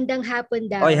Kaparas, magandang hapon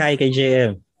daw. Oy, hi kay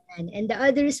JM. And the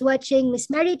others watching, Miss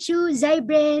Marichu,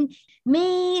 Zybren,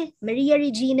 May, Maria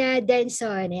Regina,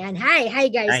 Denson. Ayan. Hi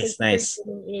guys. Nice.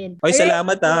 Oy,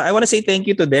 salamat I want to say thank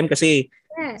you to them kasi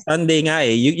Sunday nga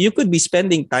eh. You could be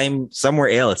spending time somewhere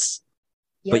else.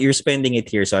 Yep. But you're spending it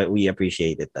here, so we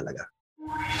appreciate it talaga.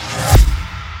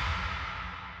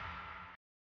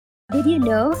 Did you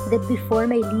know that before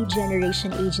my lead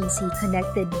generation agency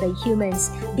connected by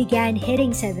humans began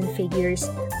hitting 7 figures,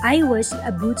 I was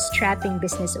a bootstrapping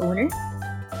business owner?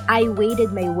 I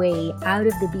waded my way out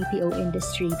of the BPO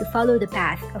industry to follow the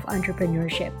path of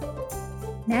entrepreneurship.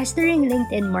 Mastering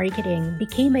LinkedIn marketing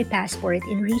became my passport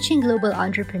in reaching global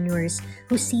entrepreneurs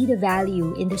who see the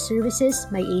value in the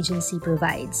services my agency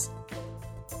provides.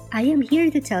 I am here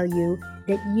to tell you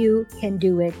that you can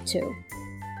do it too.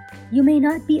 You may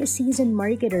not be a seasoned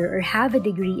marketer or have a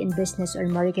degree in business or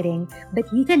marketing, but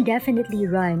you can definitely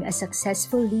run a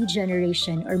successful lead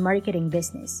generation or marketing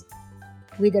business.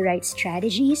 With the right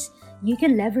strategies, you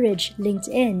can leverage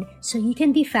LinkedIn so you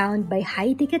can be found by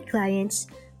high-ticket clients,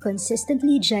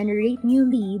 consistently generate new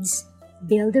leads,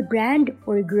 build a brand,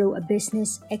 or grow a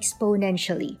business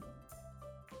exponentially.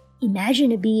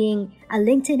 Imagine being a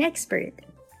LinkedIn expert.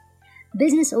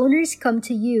 Business owners come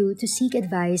to you to seek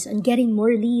advice on getting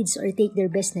more leads or take their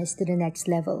business to the next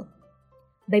level.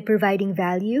 By providing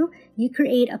value, you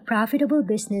create a profitable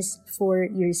business for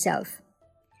yourself.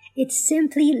 It's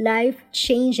simply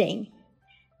life-changing.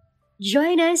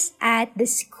 Join us at the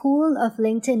School of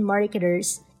LinkedIn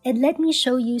Marketers and let me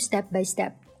show you step by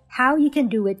step how you can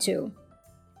do it too.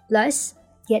 Plus,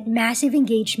 get massive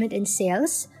engagement and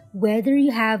sales whether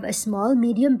you have a small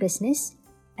medium business,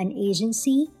 an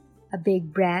agency, a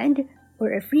big brand,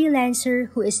 or a freelancer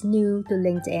who is new to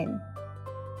LinkedIn.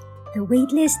 The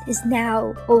waitlist is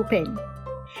now open.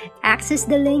 Access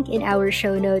the link in our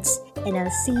show notes and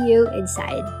I'll see you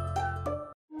inside.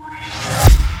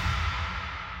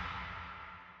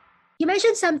 You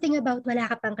mentioned something about wala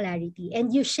ka pang clarity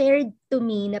and you shared to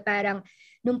me na parang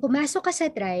nung pumasok ka sa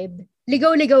tribe,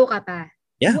 ligaw-ligaw ka pa.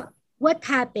 Yeah. What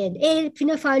happened?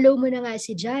 Pina-follow mo na nga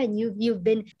si John. You've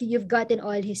gotten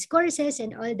all his courses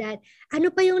and all that.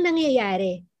 Ano pa yung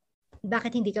nangyayari?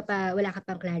 Bakit wala ka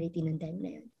pang clarity nung time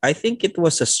na yun? I think it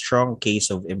was a strong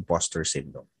case of imposter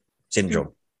syndrome.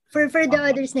 For the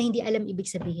others na hindi alam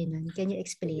ibig sabihin nun, can you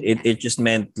explain that? It just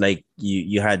meant like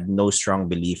you had no strong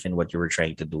belief in what you were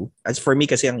trying to do. As for me,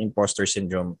 kasi ang imposter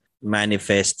syndrome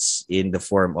manifests in the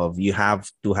form of you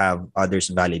have to have others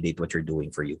validate what you're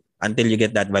doing for you. Until you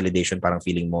get that validation, parang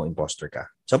feeling mo imposter ka.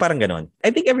 So parang ganon.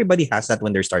 I think everybody has that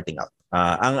when they're starting out.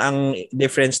 Ang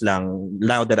difference lang,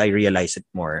 now that I realize it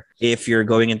more, if you're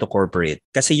going into corporate,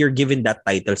 kasi you're given that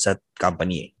title sa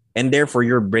company. And therefore,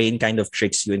 your brain kind of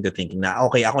tricks you into thinking na,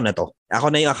 okay, ako na to.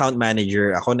 Ako na yung account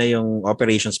manager, ako na yung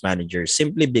operations manager,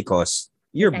 simply because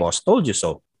your boss told you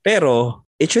so. Pero,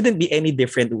 it shouldn't be any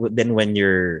different than when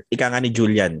ika nga ni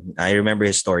Julian, I remember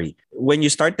his story. When you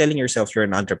start telling yourself you're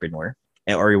an entrepreneur,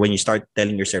 or when you start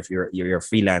telling yourself you're a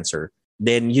freelancer,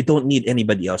 then you don't need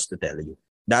anybody else to tell you.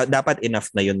 Dapat enough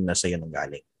na yun na sa'yo nang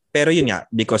galing. Pero yun nga,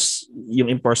 because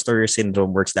yung imposter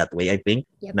syndrome works that way, I think,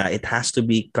 na it has to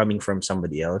be coming from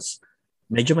somebody else.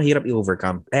 Medyo mahirap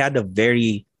i-overcome. I had a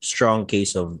very strong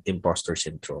case of imposter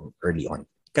syndrome early on.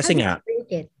 Kasi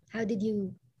How did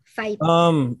you fight?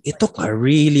 It took a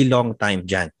really long time,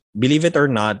 Jan. Believe it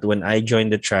or not, when I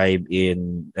joined the tribe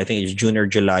in, I think it's June or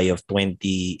July of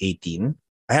 2018,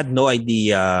 I had no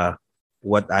idea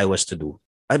what I was to do.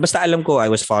 Basta alam ko I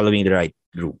was following the right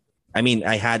group. I mean,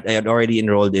 I had already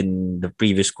enrolled in the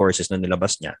previous courses na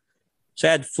nilabas niya. So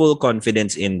I had full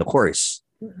confidence in the course.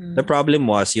 Mm-hmm. The problem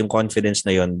was, yung confidence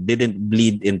na yon didn't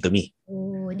bleed into me.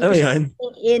 Hindi ko siya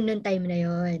in nung time na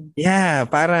yon. Yeah,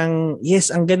 parang,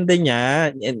 yes, ang ganda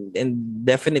niya. And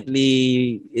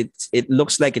definitely, it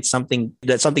looks like it's something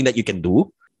that you can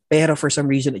do. Pero for some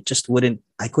reason,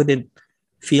 I couldn't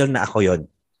feel na ako yon.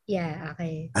 Yeah,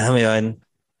 okay. Alam mo yun?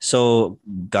 So,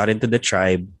 got into the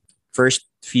tribe. First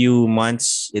few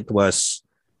months, it was,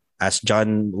 as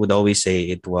John would always say,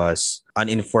 it was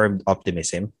uninformed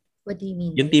optimism. What do you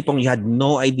mean? Yung tipong you had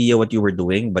no idea what you were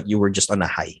doing, but you were just on a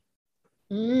high.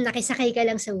 Nakisakay ka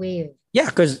lang sa wave. Yeah,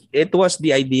 because it was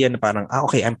the idea na parang,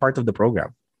 okay, I'm part of the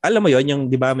program. Alam mo yon, yung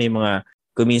di ba may mga,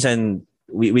 kuminsan,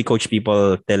 we coach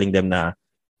people telling them na,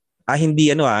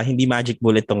 hindi magic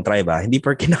bullet tong tribe. Hindi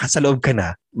porque nakasaloob ka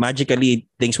na, magically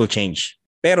things will change.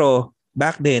 Pero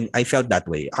back then, I felt that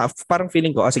way. Parang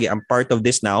feeling ko, sige, I'm part of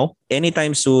this now.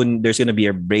 Anytime soon, there's gonna be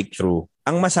a breakthrough.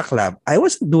 Ang masaklap, I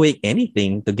wasn't doing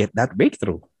anything to get that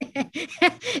breakthrough.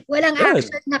 Walang Yun.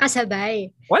 action nakasabay.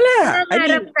 Wala.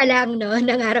 Nangarap ka lang, no?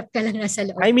 Nangarap ka lang nasa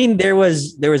loob. I mean, there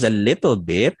was a little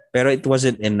bit, pero it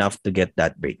wasn't enough to get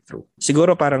that breakthrough.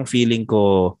 Siguro parang feeling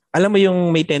ko, alam mo yung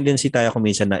may tendency tayo kung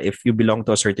minsan na if you belong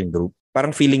to a certain group,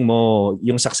 parang feeling mo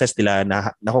yung success nila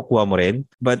na nakukuha mo rin,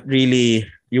 but really,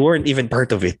 you weren't even part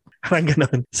of it. Parang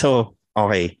ganun. So,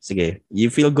 okay, sige.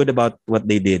 You feel good about what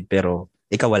they did, pero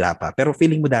ikaw wala pa. Pero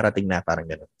feeling mo darating na parang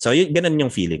ganun. So, ganun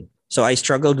yung feeling. So, I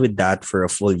struggled with that for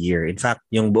a full year. In fact,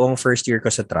 yung buong first year ko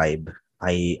sa tribe,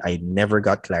 I never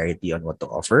got clarity on what to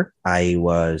offer. I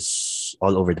was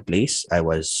all over the place. I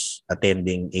was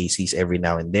attending ACs every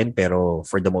now and then, pero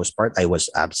for the most part, I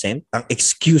was absent. Ang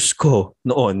excuse ko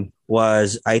noon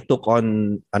was I took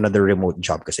on another remote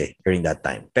job kasi during that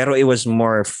time. Pero it was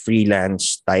more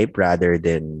freelance type rather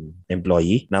than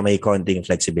employee na may konting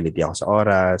flexibility ako sa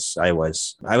oras. I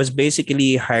was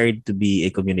basically hired to be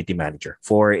a community manager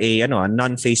for a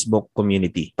non-Facebook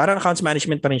community. Parang accounts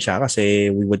management pa rin siya kasi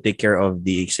we would take care of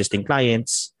the existing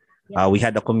clients. We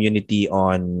had a community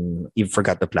on, you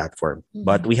forgot the platform,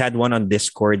 but we had one on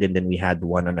Discord and then we had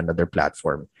one on another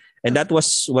platform. And that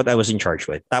was what I was in charge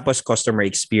with. Tapos customer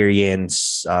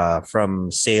experience from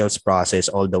sales process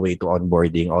all the way to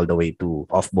onboarding, all the way to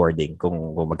offboarding kung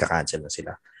magka-cancel na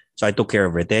sila. So I took care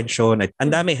of retention.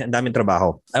 Ang daming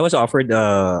trabaho. I was offered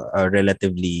a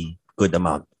relatively good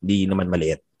amount. Di naman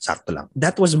maliit. Sakto lang.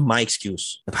 That was my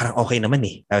excuse. Parang okay naman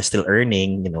eh. I was still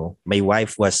earning, My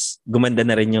wife gumanda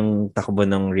na rin yung takbo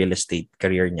ng real estate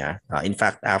career niya. In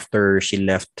fact, after she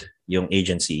left yung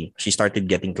agency, she started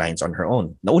getting clients on her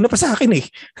own. Nauna pa sa akin eh.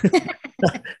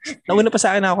 Nauna pa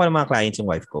sa akin ako ng mga clients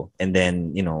yung wife ko. And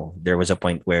then, there was a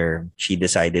point where she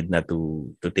decided na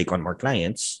to take on more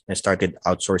clients and started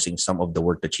outsourcing some of the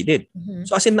work that she did.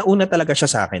 So as in, nauna talaga siya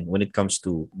sa akin when it comes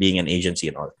to being an agency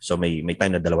and all. So may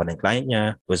time na dalawa ng client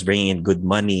niya, was bringing in good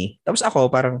money. Tapos ako,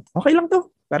 parang, okay lang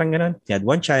to. Parang ganun. He had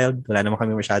one child. Wala naman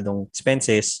kami masyadong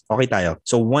expenses. Okay tayo.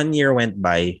 So 1 year went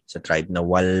by sa tribe na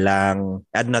I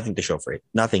had nothing to show for it.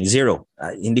 Nothing. Zero.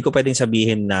 Hindi ko pwedeng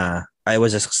sabihin na I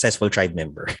was a successful tribe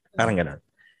member. Parang ganun.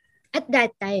 At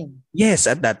that time? Yes,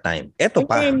 at that time. Eto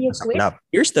pa. Masaklap.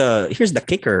 Here's the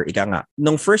kicker. Ika nga.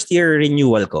 Nung first year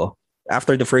renewal ko,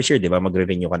 after the first year, di ba,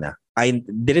 magre-renew ka na. I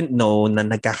didn't know na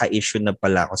nagkaka-issue na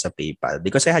pala ako sa PayPal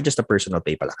because I had just a personal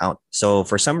PayPal account. So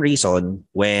for some reason,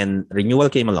 when renewal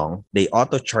came along, they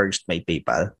auto-charged my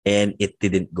PayPal and it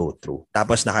didn't go through.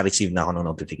 Tapos naka-receive na ako ng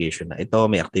notification na ito,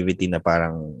 may activity na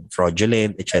parang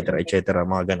fraudulent, etc.,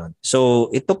 mga ganon. So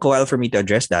it took a while for me to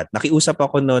address that. Nakiusap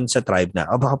ako noon sa tribe na,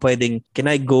 baka pwedeng, can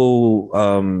I go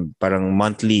parang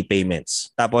monthly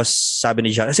payments? Tapos sabi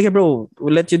ni John, sige bro,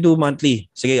 we'll let you do monthly.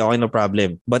 Sige, okay, no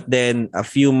problem. But then a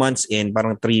few months in,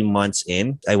 parang 3 months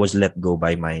in, I was let go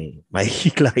by my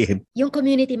client. Yung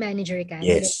community manager ka?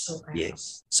 Yes.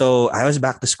 Yes. So I was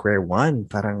back to square one.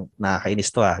 Parang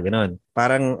nakakainis to ganun.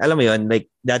 Parang, alam mo yun,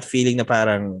 like that feeling na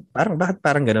parang bakit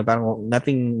parang ganun? Parang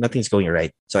nothing's going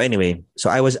right. So anyway, so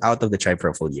I was out of the tribe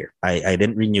for a full year. I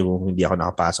didn't renew, hindi ako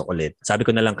nakapasok ulit. Sabi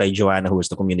ko na lang kay Joanna, who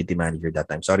was the community manager that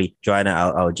time, sorry, Joanna,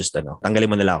 I'll just, tanggalin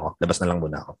mo na lang ako. Labas na lang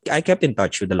muna ako. I kept in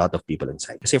touch with a lot of people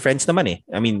inside. Kasi friends naman eh.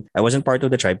 I mean, I wasn't part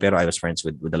of the tribe, pero I was friends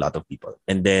with a lot of people.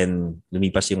 And then,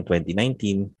 lumipas yung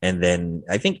 2019. And then,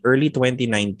 I think early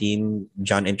 2019,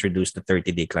 John introduced the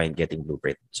 30-day client getting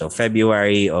blueprint. So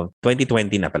February of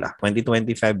 2020 na pala.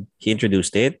 2025, he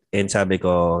introduced it and sabi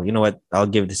ko, you know what, I'll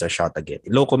give this a shot again.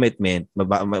 Low commitment,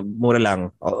 mura lang,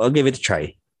 I'll give it a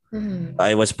try.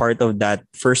 I was part of that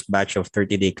first batch of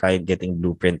 30-day client getting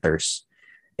blueprinters.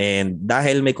 And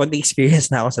dahil may konting experience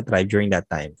na ako sa tribe during that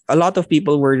time, a lot of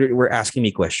people were asking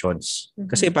me questions.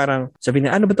 Kasi parang sabi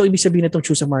na, ano ba itong ibig sabihin na itong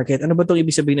choose a market? Ano ba itong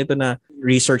ibig sabihin nito na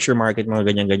research your market,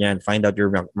 mga ganyan-ganyan, find out your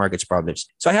market's problems.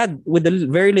 So I had, with the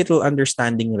very little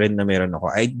understanding rin na meron ako,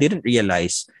 I didn't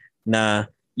realize na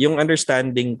yung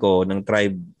understanding ko ng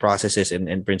tribe processes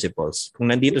and principles, kung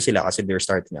nandito sila kasi they're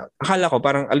starting out, akala ko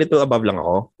parang a little above lang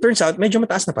ako. Turns out, medyo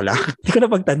mataas na pala. Hindi ko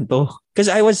na pagtanto. Because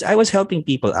I was helping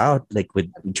people out, like with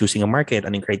choosing a market,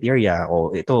 anong criteria,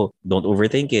 o ito, don't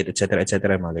overthink it, etc.,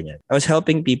 mga ganyan. I was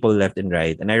helping people left and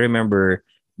right. And I remember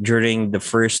during the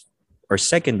first or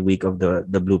second week of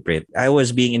the blueprint, I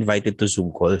was being invited to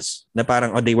Zoom calls na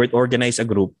parang, they would organize a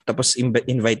group tapos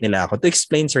invite nila ako to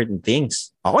explain certain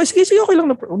things. Ako, sige, okay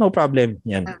lang, no problem.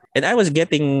 Yan. And I was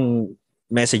getting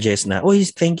messages na,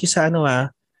 thank you sa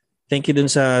thank you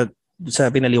dun sa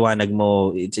sa pinaliwanag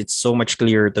mo, it's so much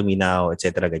clearer to me now,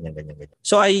 etc. Ganyan, ganyan, ganyan.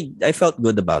 So I felt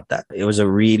good about that. It was a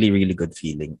really, really good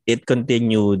feeling. It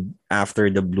continued after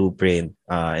the blueprint,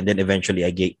 and then eventually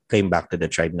came back to the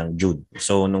tribe ng June.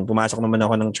 So nung pumasok naman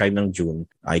ako ng tribe ng June,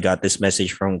 I got this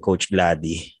message from Coach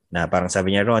Gladdy na parang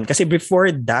sabi niya, Ron, kasi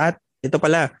before that, ito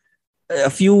pala, a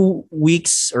few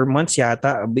weeks or months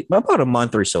yata, about a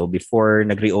month or so before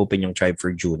nag-reopen yung tribe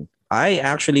for June, I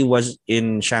actually was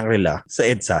in Shangri-La sa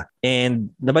EDSA.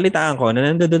 And nabalitaan ko na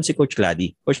nandun si Coach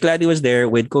Gladdy. Coach Gladdy was there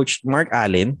with Coach Mark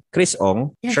Allen, Chris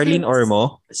Ong, Yes. Charlene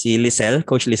Ormo, si Lisel,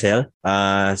 Coach Lisel,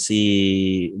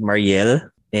 si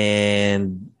Mariel,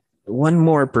 and one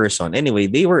more person.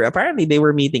 Anyway, apparently they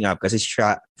were meeting up kasi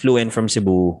siya flew in from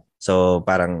Cebu. So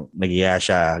parang nagiya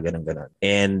siya, ganun-ganun.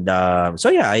 And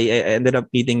so yeah, I ended up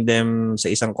meeting them sa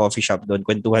isang coffee shop doon.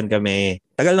 Kwentuhan kami.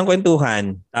 Tagal ng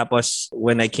kwentuhan. Tapos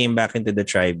when I came back into the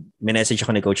tribe, minessage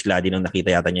ako ni Coach Ladi nung nakita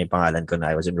yata niya yung pangalan ko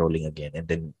na I was enrolling again. And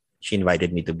then she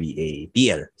invited me to be a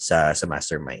TL sa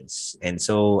Masterminds. And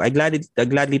so I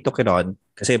gladly took it on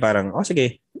kasi parang, oh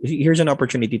sige, here's an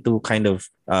opportunity to kind of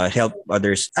help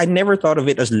others. I never thought of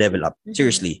it as level up.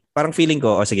 Seriously. Parang feeling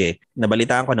ko, oh sige,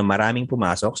 nabalitaan ko na maraming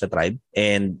pumasok sa tribe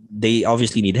and they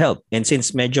obviously need help. And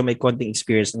since medyo may konting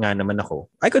experience nga naman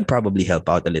ako, I could probably help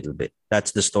out a little bit.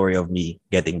 That's the story of me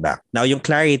getting back. Now, yung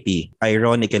clarity,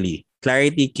 ironically,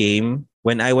 clarity came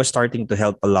when I was starting to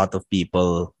help a lot of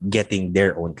people getting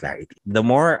their own clarity. The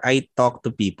more I talk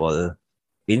to people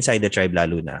inside the tribe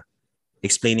lalo na,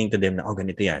 explaining to them na, oh,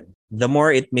 ganito yan, the more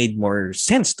it made more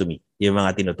sense to me yung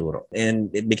mga tinuturo.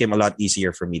 And it became a lot easier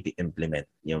for me to implement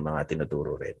yung mga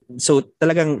tinuturo rin. So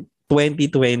talagang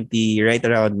 2020, right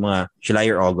around mga July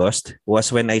or August,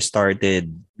 was when I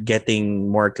started getting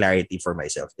more clarity for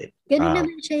myself din. Ganun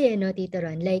naman siya no, Tito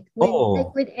Ron? Like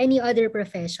with any other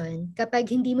profession, kapag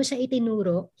hindi mo siya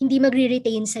itinuro, hindi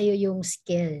magre-retain sa'yo yung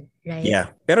skill, right?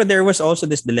 Yeah. Pero there was also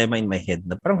this dilemma in my head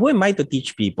na parang who am I to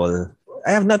teach people?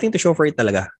 I have nothing to show for it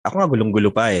talaga. Ako nga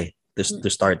gulong-gulo pa eh.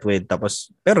 To start with. Tapos,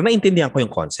 pero naintindihan ko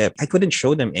yung concept. I couldn't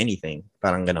show them anything.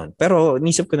 Parang ganon. Pero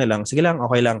nisip ko na lang, sige lang,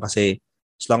 okay lang kasi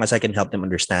as long as I can help them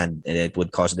understand and it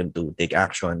would cause them to take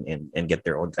action and get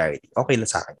their own clarity, okay lang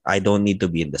sa akin. I don't need to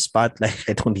be in the spotlight.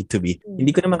 I don't need to be...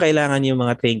 Hindi ko naman kailangan yung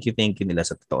mga thank you nila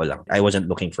sa totoo lang. I wasn't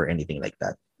looking for anything like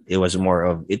that. It was more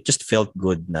of... It just felt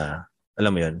good na,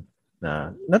 alam mo yun,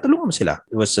 na natulungan mo sila.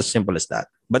 It was as simple as that.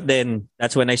 But then,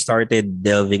 that's when I started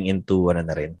delving into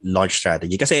launch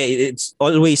strategy. Kasi it's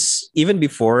always, even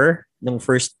before nung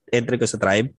first entry ko sa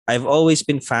tribe, I've always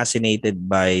been fascinated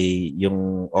by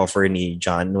yung offer ni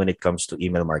John when it comes to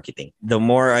email marketing. The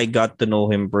more I got to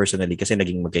know him personally, kasi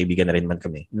naging magkaibigan na rin man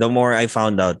kami, the more I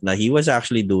found out na he was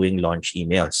actually doing launch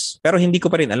emails. Pero hindi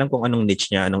ko pa rin alam kung anong niche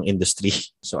niya, anong industry.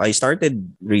 So I started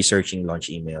researching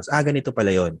launch emails. Ganito pala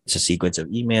yun. It's a sequence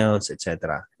of emails,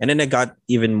 etc. And then I got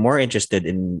even more interested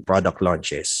in product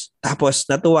launches. Tapos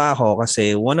natuwa ako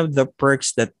kasi one of the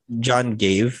perks that John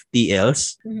gave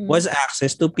TLs was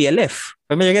access to PLF.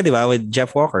 Familiar ka, di ba, with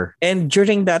Jeff Walker? And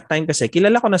during that time kasi,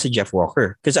 kilala ko na si Jeff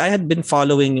Walker because I had been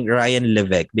following Ryan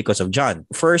Levesque because of John.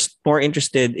 First, more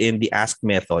interested in the Ask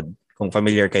method. Kung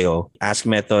familiar kayo, Ask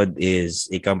Method is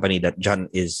a company that John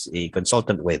is a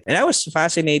consultant with. And I was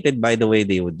fascinated by the way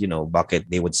they would,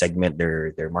 they would segment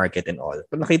their market and all.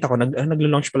 Pero nakita ko,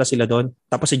 naglo-launch pala sila doon.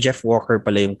 Tapos si Jeff Walker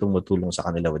pala yung tumutulong sa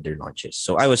kanila with their launches.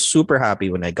 So I was super happy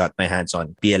when I got my hands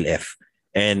on PLF.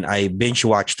 And I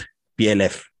binge-watched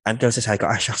PLF until sabi ko,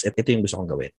 shucks, ito yung gusto kong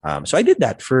gawin. So I did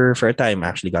that for a time. I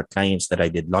actually got clients that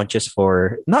I did launches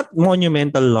for. Not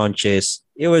monumental launches.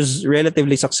 It was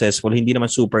relatively successful. Hindi naman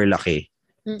super laki.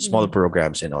 Small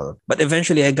programs and all. But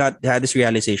eventually, I had this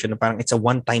realization na parang it's a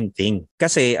one-time thing.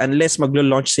 Kasi unless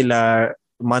maglo-launch sila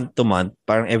month to month,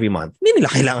 parang every month, hindi nila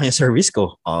kailangan yung service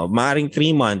ko. Maaring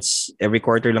 3 months, every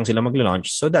quarter lang sila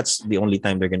maglo-launch. So that's the only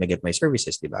time they're gonna get my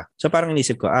services, di ba? So parang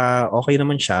inisip ko, okay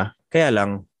naman siya. Kaya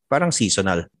lang, parang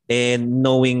seasonal. And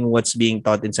knowing what's being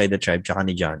taught inside the tribe tsaka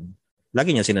ni John,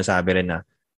 lagi niya sinasabi rin na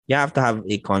you have to have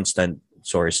a constant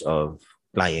source of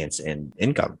clients and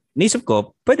income. Nisip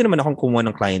ko, pwede naman akong kumuha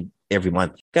ng client every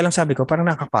month. Kaya lang sabi ko, parang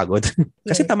nakakapagod.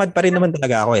 Kasi tamad pa rin naman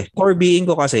talaga ako eh. Core being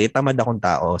ko kasi, tamad akong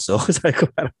tao. So sabi ko,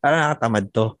 parang nakakatamad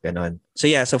to. Ganon. So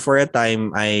yeah, so for a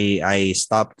time, I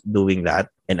stopped doing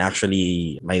that. And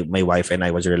actually, my wife and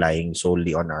I was relying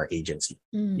solely on our agency,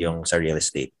 yung sa real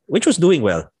estate, which was doing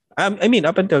well. I mean,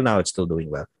 up until now, it's still doing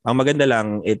well. Ang maganda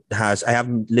lang, I have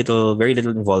very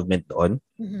little involvement on.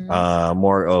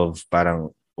 More of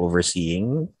parang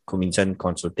overseeing, kuminsan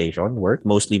consultation work.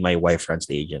 Mostly my wife runs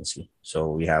the agency.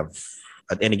 So we have,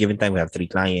 at any given time, we have 3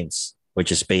 clients.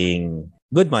 which is paying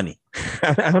good money.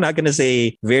 I'm not gonna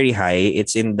say very high.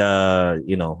 It's in the,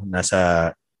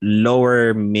 nasa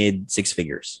lower mid six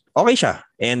figures. Okay siya.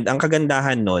 And ang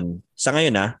kagandahan nun, sa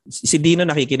ngayon si Dino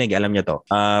nakikinig, alam niya to.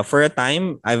 For a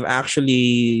time, I've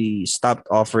actually stopped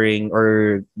offering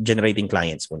or generating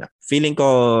clients muna. Feeling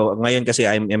ko ngayon kasi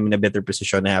I'm in a better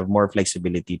position. I have more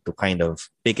flexibility to kind of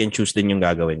pick and choose din yung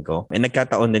gagawin ko. And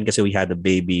nagkataon din kasi we had a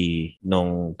baby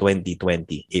nung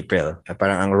 2020, April.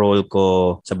 Parang ang role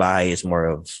ko sa bahay is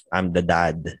more of I'm the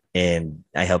dad and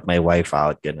I help my wife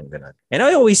out, ganun. And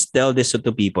I always tell this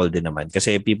to people din naman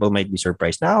kasi people might be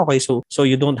surprised na, okay, so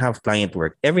you don't have client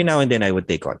work. Every now and then I would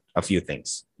take on a few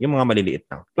things. Yung mga maliliit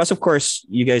lang. Plus, of course,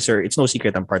 you guys it's no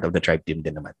secret I'm part of the tribe team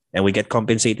din naman. And we get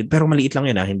compensated. Pero maliit lang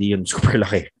yun hindi yun super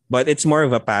laki. But it's more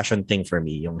of a passion thing for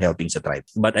me, yung helping sa tribe.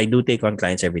 But I do take on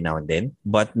clients every now and then.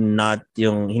 But not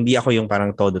hindi ako yung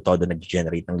parang todo-todo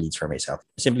nag-generate ng leads for myself.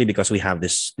 Simply because we have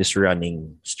this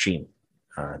running stream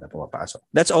na pumapasok.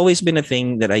 That's always been a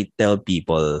thing that I tell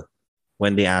people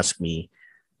when they ask me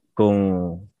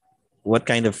kung what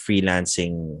kind of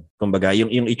freelancing, kumbaga,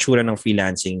 yung itsura ng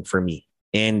freelancing for me.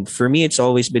 And for me, it's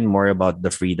always been more about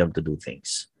the freedom to do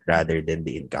things rather than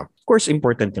the income. Of course,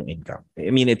 important yung income.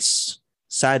 I mean,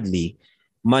 sadly,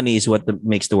 money is what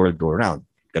makes the world go around.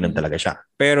 Ganun talaga siya.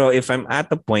 Pero if I'm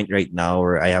at a point right now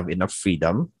where I have enough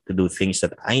freedom to do things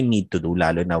that I need to do,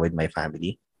 lalo na with my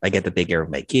family, I get to take care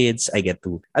of my kids. I get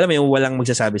to, alam mo yung walang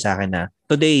magsasabi sa akin na,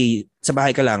 today, sa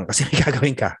bahay ka lang kasi may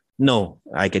gagawin ka. No,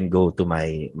 I can go to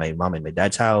my mom and my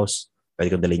dad's house.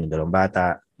 Pwede kong dalhin yung dalawang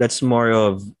bata. That's more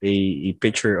of a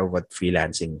picture of what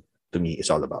freelancing to me is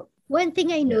all about. One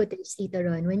thing I noticed, Tito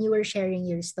Ron, when you were sharing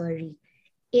your story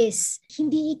is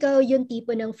hindi ikaw yung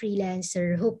tipo ng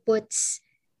freelancer who puts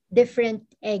different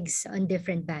eggs on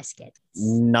different baskets.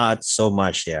 Not so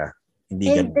much, yeah. Hindi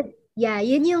ganun. Yeah,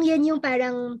 yun yung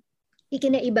parang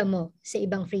ikinaiba mo sa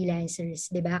ibang freelancers,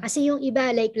 'di ba? Kasi yung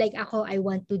iba like ako, I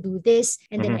want to do this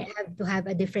and then I have to have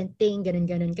a different thing,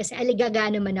 ganun kasi aligaga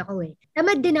naman ako eh.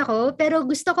 Tamad din ako, pero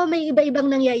gusto ko may iba-ibang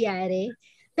nangyayari.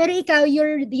 Pero ikaw,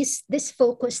 you're this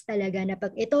focused talaga na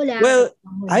pag ito lang. Well,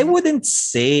 I wouldn't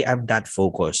say I'm that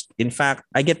focused. In fact,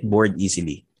 I get bored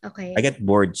easily. Okay. I get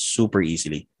bored super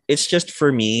easily. It's just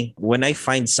for me, when I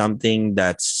find something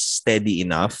that's steady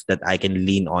enough that I can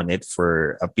lean on it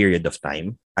for a period of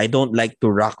time, I don't like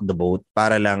to rock the boat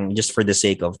para lang just for the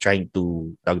sake of trying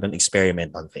to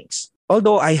experiment on things.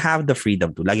 Although I have the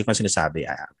freedom to, lagi kong sinasabi,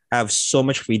 I have so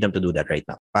much freedom to do that right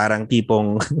now. Parang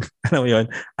tipong, alam mo yun,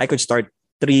 I could start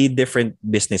 3 different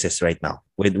businesses right now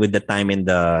with the time and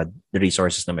the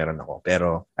resources na meron ako.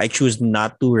 Pero I choose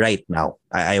not to right now.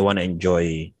 I want to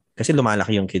enjoy. Kasi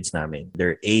lumalaki yung kids namin.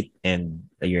 They're 8 and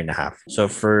a year and a half. So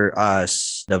for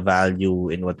us, the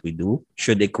value in what we do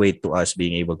should equate to us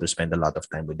being able to spend a lot of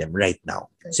time with them right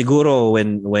now. Siguro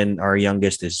when our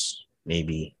youngest is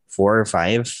maybe 4 or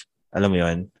 5, alam mo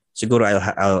yun, siguro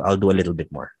I'll do a little bit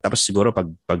more. Tapos siguro pag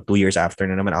 2 years after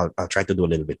na naman, I'll try to do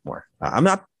a little bit more. I'm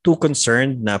not too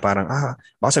concerned na parang,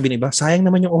 baka sabihin iba, sayang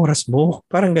naman yung oras mo.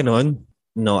 Parang ganun.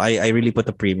 No, I really put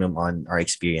a premium on our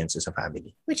experience as a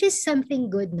family. Which is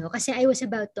something good, no? Kasi I was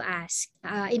about to ask,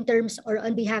 in terms or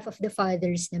on behalf of the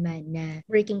fathers naman na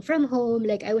working from home,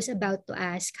 like I was about to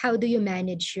ask, how do you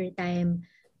manage your time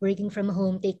working from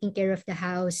home, taking care of the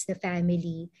house, the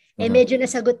family? Eh medyo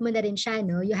nasagot mo na rin siya,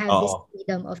 no? You have this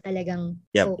freedom of talagang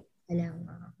focus na lang.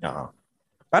 Oo.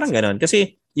 Parang ganun.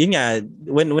 Kasi, yun nga,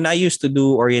 when I used to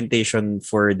do orientation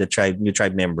for the new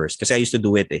tribe members, kasi I used to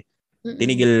do it eh.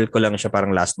 Tinigil ko lang siya parang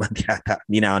last month yata.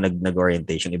 Hindi na ako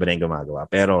nag-orientation. Iba na yung gumagawa.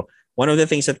 Pero one of the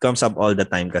things that comes up all the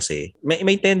time kasi,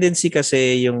 may tendency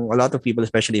kasi yung a lot of people,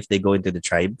 especially if they go into the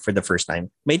tribe for the first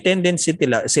time, may tendency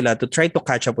sila to try to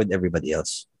catch up with everybody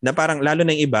else. Na parang lalo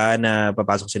ng iba na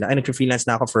papasok sila, nag-freelance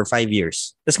na ako for 5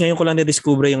 years. Tapos ngayon ko lang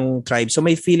na-discover yung tribe. So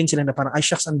may feeling sila na parang,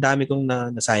 shucks, ang dami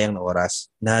kong nasayang na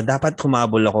oras. Na dapat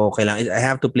humabol ako. I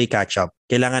have to play catch up.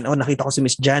 Kailangan, nakita ko si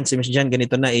Miss Jan. Si Miss Jan,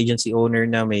 ganito na, agency owner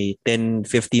na, may 10,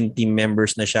 15 team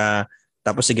members na siya.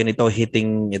 Tapos si ganito,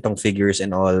 hitting itong figures and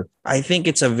all. I think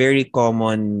it's a very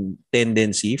common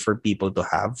tendency for people to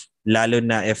have. Lalo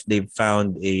na if they've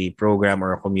found a program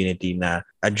or a community na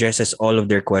addresses all of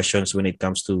their questions when it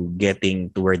comes to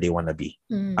getting to where they want to be.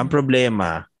 Ang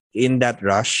problema, in that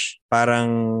rush,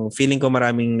 parang feeling ko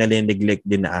maraming nalineglect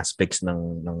din na aspects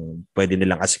ng pwede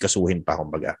nilang asikasuhin pa,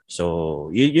 kumbaga.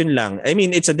 So, yun lang. I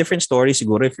mean, it's a different story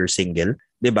siguro if you're single.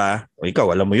 'Di ba? O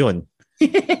ikaw, alam mo yun.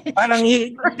 Parang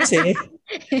kasi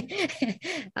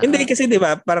hindi kasi 'di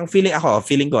ba, parang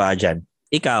feeling ko dyan.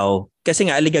 Ikaw, kasi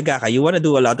nga aligaga ka, you wanna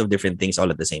do a lot of different things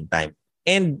all at the same time.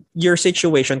 And your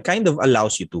situation kind of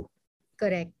allows you to.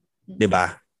 Correct. 'Di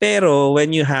ba? Pero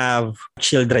when you have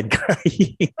children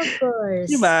crying, Of di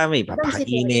course. ba? May Ibang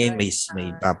papakainin,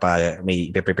 sitwasyon.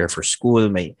 may prepare for school,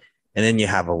 and then you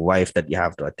have a wife that you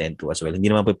have to attend to as well.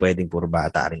 Hindi naman po pwedeng puro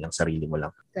bata rin ang sarili mo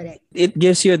lang. Correct. It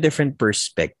gives you a different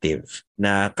perspective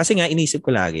na kasi nga inisip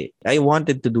ko lagi, I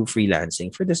wanted to do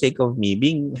freelancing for the sake of me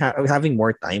having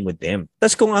more time with them.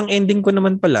 Tapos kung ang ending ko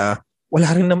naman pala, wala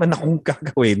rin naman akong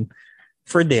gagawin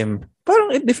for them,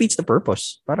 parang it defeats the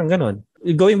purpose. Parang ganon.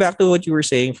 Going back to what you were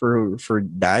saying for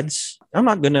dads, I'm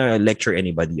not gonna lecture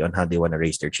anybody on how they want to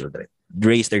raise their children.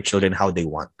 Raise their children how they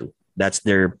want to. That's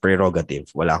their prerogative.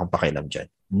 Wala akong pakialam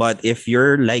dyan. But if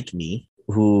you're like me,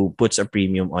 who puts a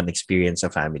premium on experience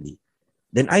of family,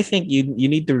 then I think you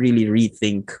need to really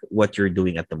rethink what you're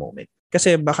doing at the moment.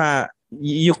 Kasi baka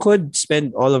you could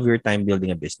spend all of your time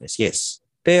building a business, yes.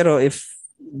 Pero if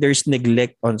there's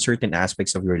neglect on certain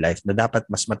aspects of your life na dapat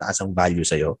mas mataas ang value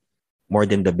sa'yo more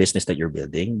than the business that you're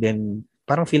building, then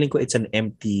parang feeling ko it's an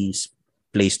empty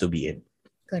place to be in.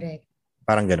 Correct.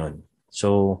 Parang ganon.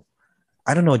 So,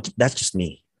 I don't know, that's just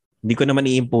me. Hindi ko naman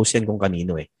i-impose yan kung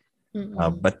kanino eh.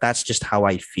 But that's just how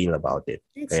I feel about it.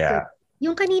 That's good. Kaya,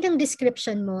 Yung kaninang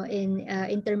description mo in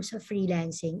terms of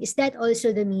freelancing, is that also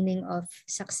the meaning of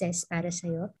success para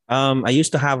sa'yo? I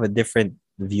used to have a different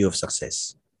view of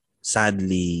success.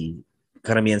 Sadly,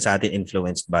 karamihan sa atin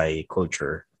influenced by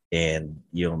culture and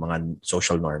yung mga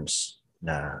social norms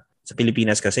na sa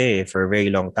Pilipinas kasi for a very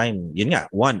long time, yun nga,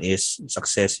 one is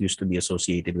success used to be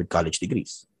associated with college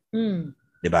degrees.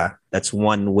 Diba? That's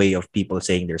one way of people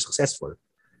saying they're successful.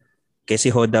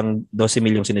 Kasi hodang 12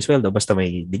 milyong sinisweldo basta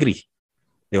may degree.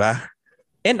 Diba?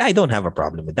 And I don't have a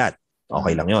problem with that.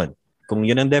 Okay lang yun. Kung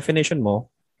yun ang definition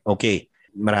mo, okay.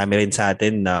 Marami rin sa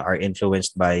atin na are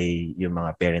influenced by yung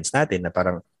mga parents natin na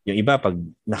parang yung iba pag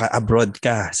naka-abroad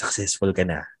ka, successful ka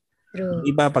na. True.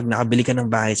 Yung iba pag nakabili ka ng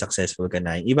bahay, successful ka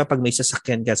na. Yung iba pag may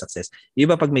sasakyan ka, success.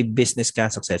 Yung iba pag may business ka,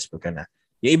 successful ka na.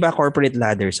 Yung iba corporate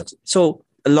ladder, success. So,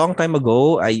 a long time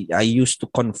ago, I used to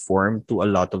conform to a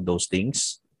lot of those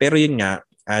things. Pero yun nga,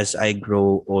 as I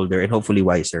grow older and hopefully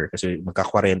wiser, kasi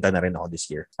magka-40 na rin ako this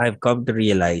year, I've come to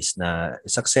realize na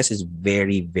success is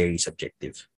very, very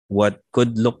subjective. What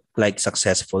could look like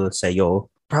successful sa'yo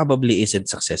probably isn't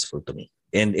successful to me.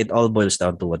 And it all boils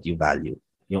down to what you value.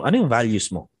 Yung ano yung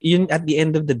values mo. Yun, at the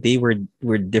end of the day,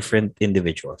 we're different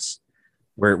individuals.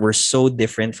 We're so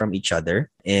different from each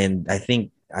other. And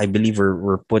I believe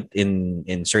we're put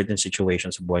in certain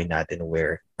situations sa buhay natin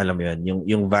where, alam mo yun,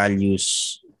 yung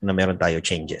values na meron tayo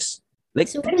changes. Like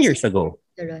So 10 years ago.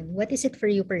 Ron, what is it for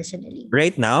you personally?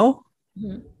 Right now,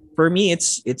 for me,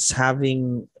 it's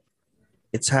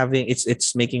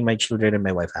making my children and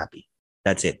my wife happy.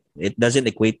 That's it. It doesn't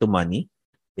equate to money.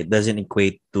 It doesn't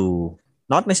equate to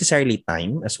not necessarily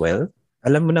time as well.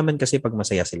 Alam mo naman kasi pag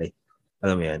masaya sila.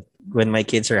 Alam mo yan. When my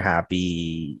kids are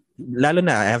happy, lalo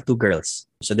na, I have 2 girls.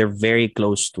 So they're very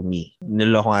close to me.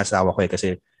 Niloloko nga asawa ko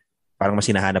kasi parang mas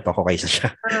hinahanap ako kaysa siya.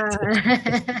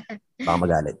 Baka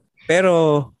magalit.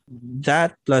 Pero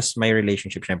that plus my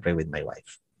relationship syempre with my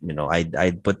wife. You know,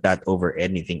 I'd put that over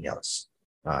anything else.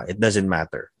 It doesn't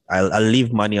matter. I'll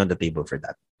leave money on the table for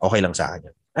that. Okay lang sa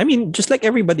akin. I mean, just like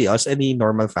everybody else, any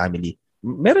normal family,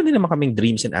 meron din naman kaming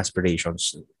dreams and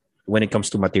aspirations when it comes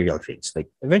to material things. Like,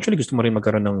 eventually gusto mo rin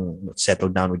magkaroon ng settle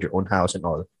down with your own house and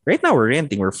all. Right now, we're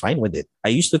renting. We're fine with it. I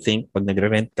used to think, pag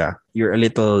nagre-rent ka, you're a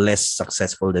little less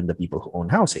successful than the people who own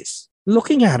houses.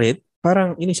 Looking at it,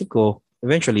 parang inisip ko,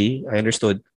 eventually, I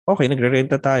understood, okay,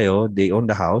 nagre-renta tayo. They own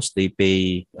the house. They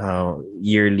pay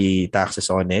yearly taxes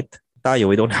on it. Tayo,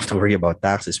 we don't have to worry about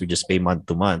taxes. We just pay month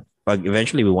to month. Pag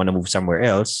eventually we want to move somewhere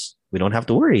else, we don't have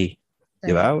to worry.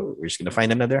 Right. Diba? We're just gonna find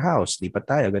another house. Lipat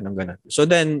tayo, ganun. So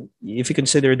then, if you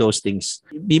consider those things,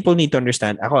 people need to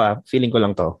understand, ako feeling ko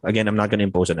lang to, again, I'm not gonna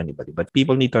impose on anybody, but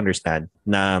people need to understand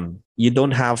na you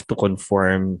don't have to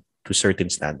conform to certain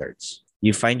standards.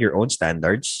 You find your own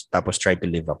standards, tapos try to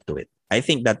live up to it. I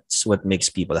think that's what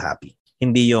makes people happy.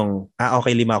 Hindi yung,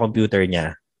 okay, 5 computer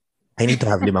niya, I need to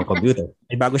have 5 computer.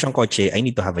 May bago siyang kotse, I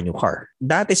need to have a new car.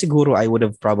 Dati siguro, I would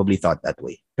have probably thought that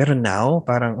way. Pero now,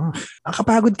 parang,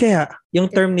 nakapagod kaya. Yung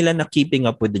term nila na keeping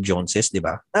up with the Joneses, di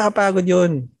ba? Nakapagod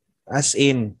yun. As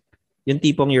in, yung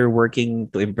tipong you're working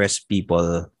to impress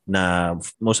people na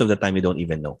most of the time you don't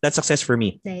even know. That's success for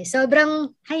me. Nice.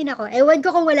 Sobrang, hay nako, ewan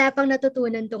ko kung wala pang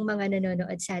natutunan tong mga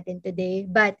nanonood sa atin today.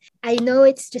 But I know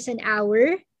it's just an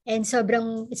hour. And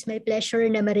sobrang, it's my pleasure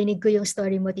na marinig ko yung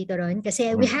story mo, Tito Ron.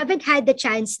 Kasi we haven't had the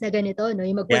chance na ganito, no?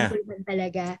 Yung magkwentuhan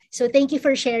talaga. So thank you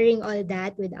for sharing all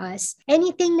that with us.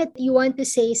 Anything that you want to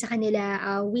say sa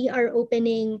kanila? We are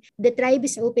opening, the tribe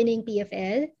is opening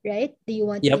PFL, right? Do you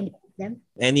want to invite them?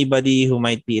 Anybody who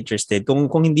might be interested, kung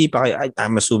hindi pa kayo,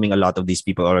 I'm assuming a lot of these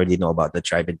people already know about the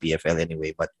tribe and PFL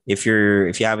anyway, but if you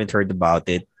haven't heard about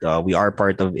it, we are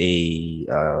part of a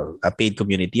paid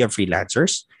community of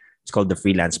freelancers. It's called the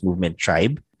Freelance Movement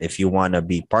Tribe. If you want to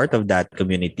be part of that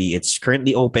community, it's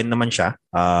currently open naman siya.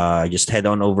 Just head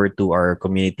on over to our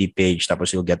community page, tapos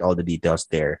you'll get all the details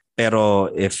there. Pero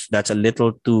if that's a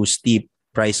little too steep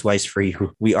price-wise for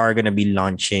you, we are gonna be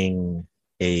launching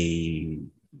a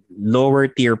lower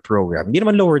tier program. Hindi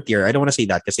naman lower tier. I don't want to say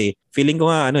that kasi feeling ko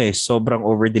nga sobrang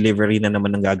over delivery na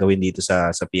naman ang gagawin dito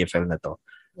sa PFL na to.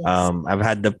 Yes. I've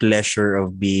had the pleasure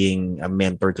of being a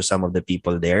mentor to some of the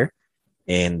people there,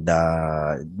 and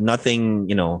nothing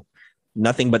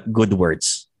but good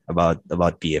words about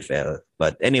PFL.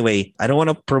 But anyway, I don't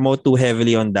want to promote too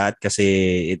heavily on that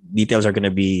kasi details are going to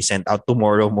be sent out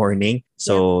tomorrow morning.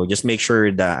 So just make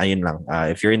sure that ayun lang,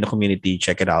 if you're in the community,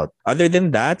 check it out. Other than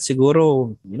that,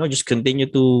 siguro, just continue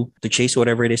to chase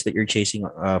whatever it is that you're chasing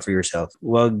for yourself.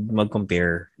 Wag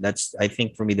mag-compare. That's, I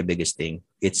think, for me, the biggest thing.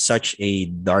 It's such a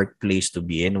dark place to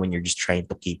be in when you're just trying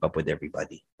to keep up with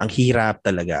everybody. Ang hirap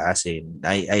talaga, as in,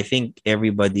 I think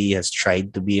everybody has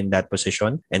tried to be in that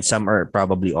position, and some are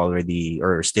probably already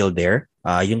or still there.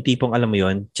 Yung tipong alam mo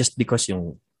yon, just because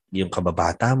yung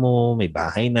kababata mo, may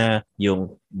bahay na,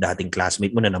 yung dating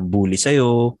classmate mo na nambully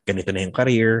sa'yo, ganito na yung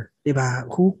career, diba?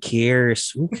 Who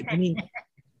cares? I mean,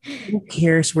 who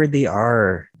cares where they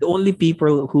are? The only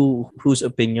people whose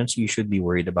opinions you should be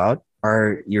worried about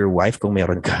are your wife kung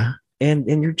meron ka, and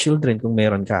your children kung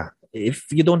meron ka.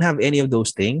 If you don't have any of those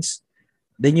things,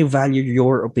 then you value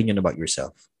your opinion about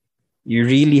yourself. You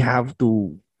really have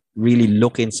to really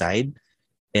look inside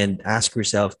and ask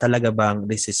yourself, talaga bang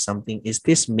is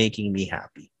this making me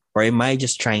happy? Or am I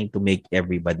just trying to make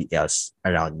everybody else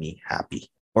around me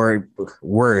happy? Or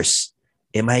worse,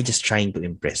 am I just trying to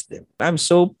impress them? I'm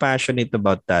so passionate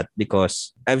about that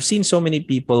because I've seen so many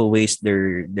people waste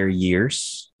their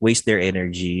years, waste their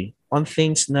energy on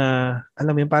things na,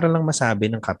 alam mo yun, para lang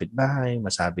masabi ng kapitbahay,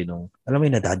 masabi nung, alam mo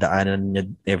yun, nadadaanan niya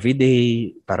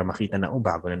everyday para makita na,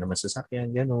 bago na naman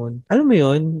sasakyan, ganun. Alam mo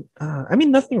yun, I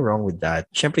mean, nothing wrong with that.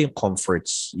 Siyempre yung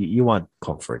comforts, you want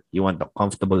comfort. You want a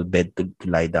comfortable bed to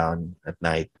lie down at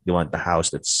night. You want a house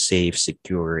that's safe,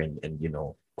 secure, and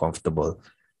comfortable.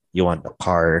 You want a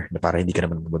car na para hindi ka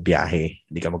naman mabiyahe,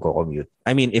 hindi ka magko-commute.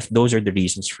 I mean, if those are the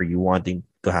reasons for you wanting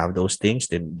to have those things,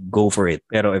 then go for it.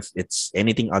 Pero if it's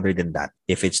anything other than that,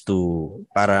 if it's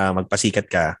para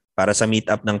magpasikat ka, para sa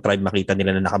meetup ng tribe makita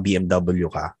nila na naka-BMW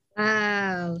ka,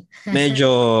 wow. medyo,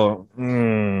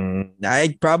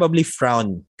 I'd probably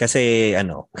frown kasi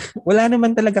wala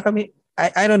naman talaga kami,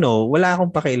 I don't know, wala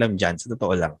akong pakialam dyan, sa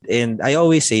totoo lang. And I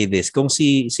always say this, kung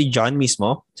si John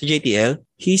mismo, si JTL,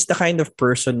 he's the kind of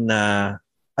person na,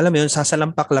 alam mo yun,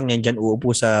 sasalampak lang yan dyan,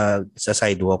 uupo sa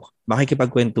sidewalk,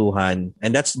 makikipagkwentuhan.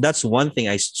 And that's one thing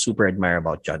I super admire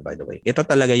about John, by the way. Ito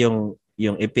talaga yung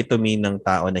epitome ng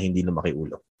tao na hindi lumaki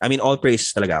ulo. I mean, all praise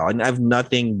talaga. And I have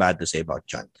nothing bad to say about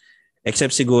John.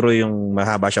 Except siguro yung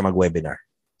mahaba siya mag-webinar.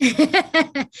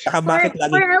 Saka bakit 4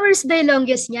 hours ba yung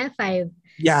longest niya? 5?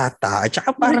 Yata. At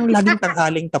saka parang laging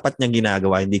tanghaling tapat niyang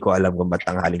ginagawa. Hindi ko alam kung ba't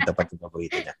tanghaling tapat yung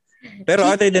paborito niya. Pero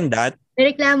other than that, may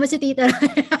reklamo si Tito.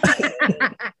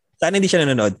 sana hindi siya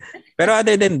nanonood. Pero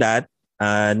other than that,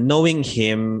 knowing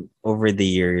him over the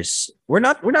years, we're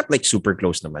not like super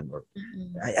close naman.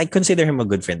 I consider him a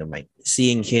good friend of mine.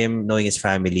 Seeing him, knowing his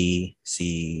family,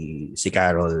 si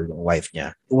Carol, yung wife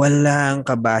niya, walang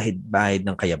kabahid-bahid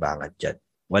ng kayabangan dyan.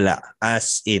 Wala.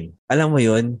 As in. Alam mo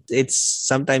yun, it's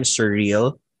sometimes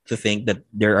surreal to think that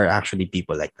there are actually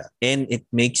people like that. And it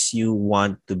makes you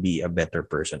want to be a better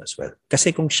person as well.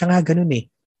 Kasi kung siya nga ganun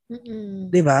eh.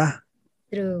 Di ba?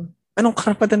 True. Anong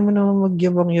karapatan mo naman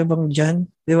magyabang-yabang dyan?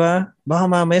 Di ba?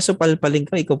 Baka mamaya supalpaling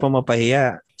ka, ikaw pa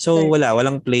mapahiya. So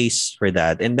walang place for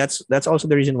that. And that's also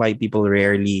the reason why people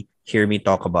rarely hear me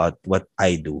talk about what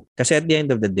I do. Kasi at the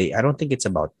end of the day, I don't think it's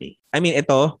about me. I mean,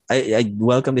 I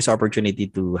welcome this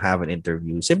opportunity to have an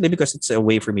interview simply because it's a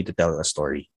way for me to tell a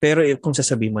story. Pero kung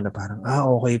sasabihin mo na parang,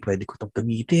 okay, pwede ko itong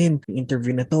gamitin. Yung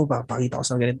interview na to, papakita ko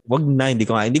sa ganito. Wag na, hindi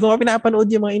ko nga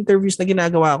pinapanood yung mga interviews na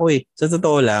ginagawa ko eh. Sa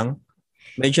totoo lang,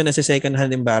 medyo nasa second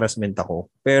hand embarrassment ako.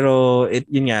 Pero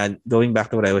yun nga, going back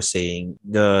to what I was saying,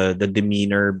 the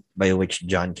demeanor by which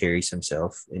John carries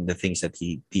himself in the things that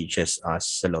he teaches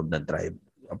us sa loob ng tribe,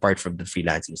 apart from the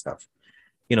freelancing stuff.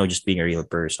 Just being a real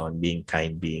person, being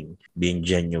kind, being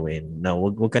genuine. Now,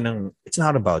 wag ka nang, it's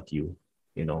not about you.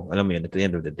 Alam mo yun, at the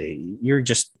end of the day, you're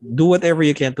just do whatever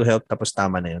you can to help, tapos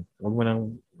tama na yun. Wag mo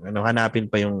nang hanapin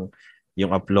pa yung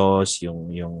applause, yung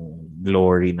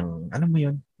glory ng, alam mo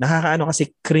yun, nakakaano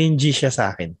kasi cringy siya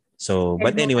sa akin. So, Tell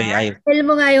but mo anyway, nga. Tell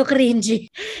mo nga yung cringy.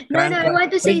 No, crank, I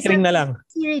want to say cring na something. lang.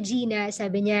 Si Regina,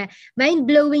 sabi niya,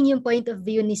 mind-blowing yung point of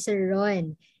view ni Sir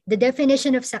Ron. The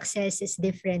definition of success is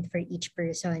different for each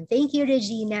person. Thank you,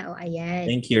 Regina. O, ayan.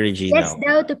 Thank you, Let's Regina.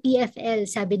 daw to PFL,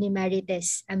 sabi ni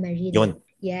Marites Amarino. Yun. O,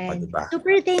 Yan. diba?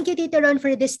 Super thank you, Tito Ron,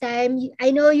 for this time. I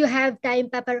know you have time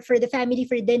pa for the family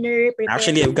for dinner. Prepare.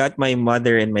 Actually, I've got my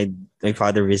mother and my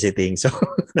father visiting. So,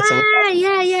 nasa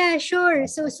Yeah, sure.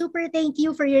 So, super thank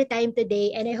you for your time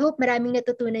today. And I hope maraming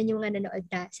natutunan yung nanonood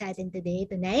sa atin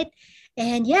tonight.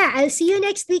 And yeah, I'll see you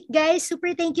next week, guys.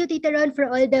 Super thank you, Tito Ron, for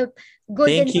all the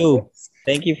golden Thank you. tips.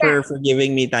 Thank you for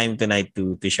giving me time tonight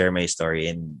to share my story.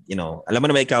 And, alam mo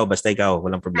naman ikaw, basta ikaw,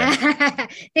 walang problema.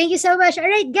 Thank you so much. All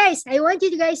right, guys. I want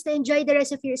you guys to enjoy the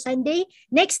rest of your Sunday.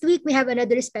 Next week, we have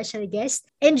another special guest.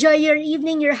 Enjoy your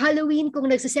evening, your Halloween.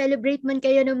 Kung nagsa-celebrate man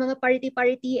kayo ng mga party,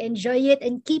 enjoy it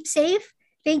and keep safe.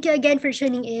 Thank you again for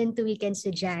tuning in to Weekends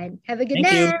with Jan. Have a good Thank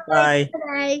night. you. Bye.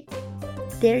 Bye.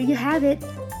 There you have it.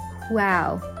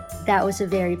 Wow, that was a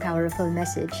very powerful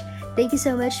message. Thank you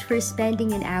so much for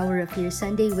spending an hour of your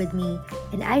Sunday with me,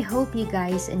 and I hope you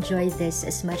guys enjoyed this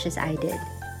as much as I did.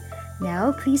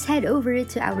 Now, please head over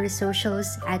to our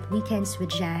socials at Weekends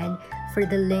with Jan for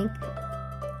the link,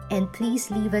 and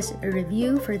please leave us a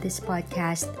review for this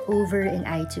podcast over in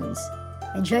iTunes.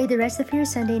 Enjoy the rest of your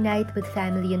Sunday night with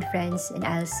family and friends, and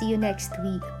I'll see you next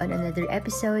week on another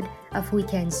episode of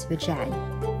Weekends with Jan.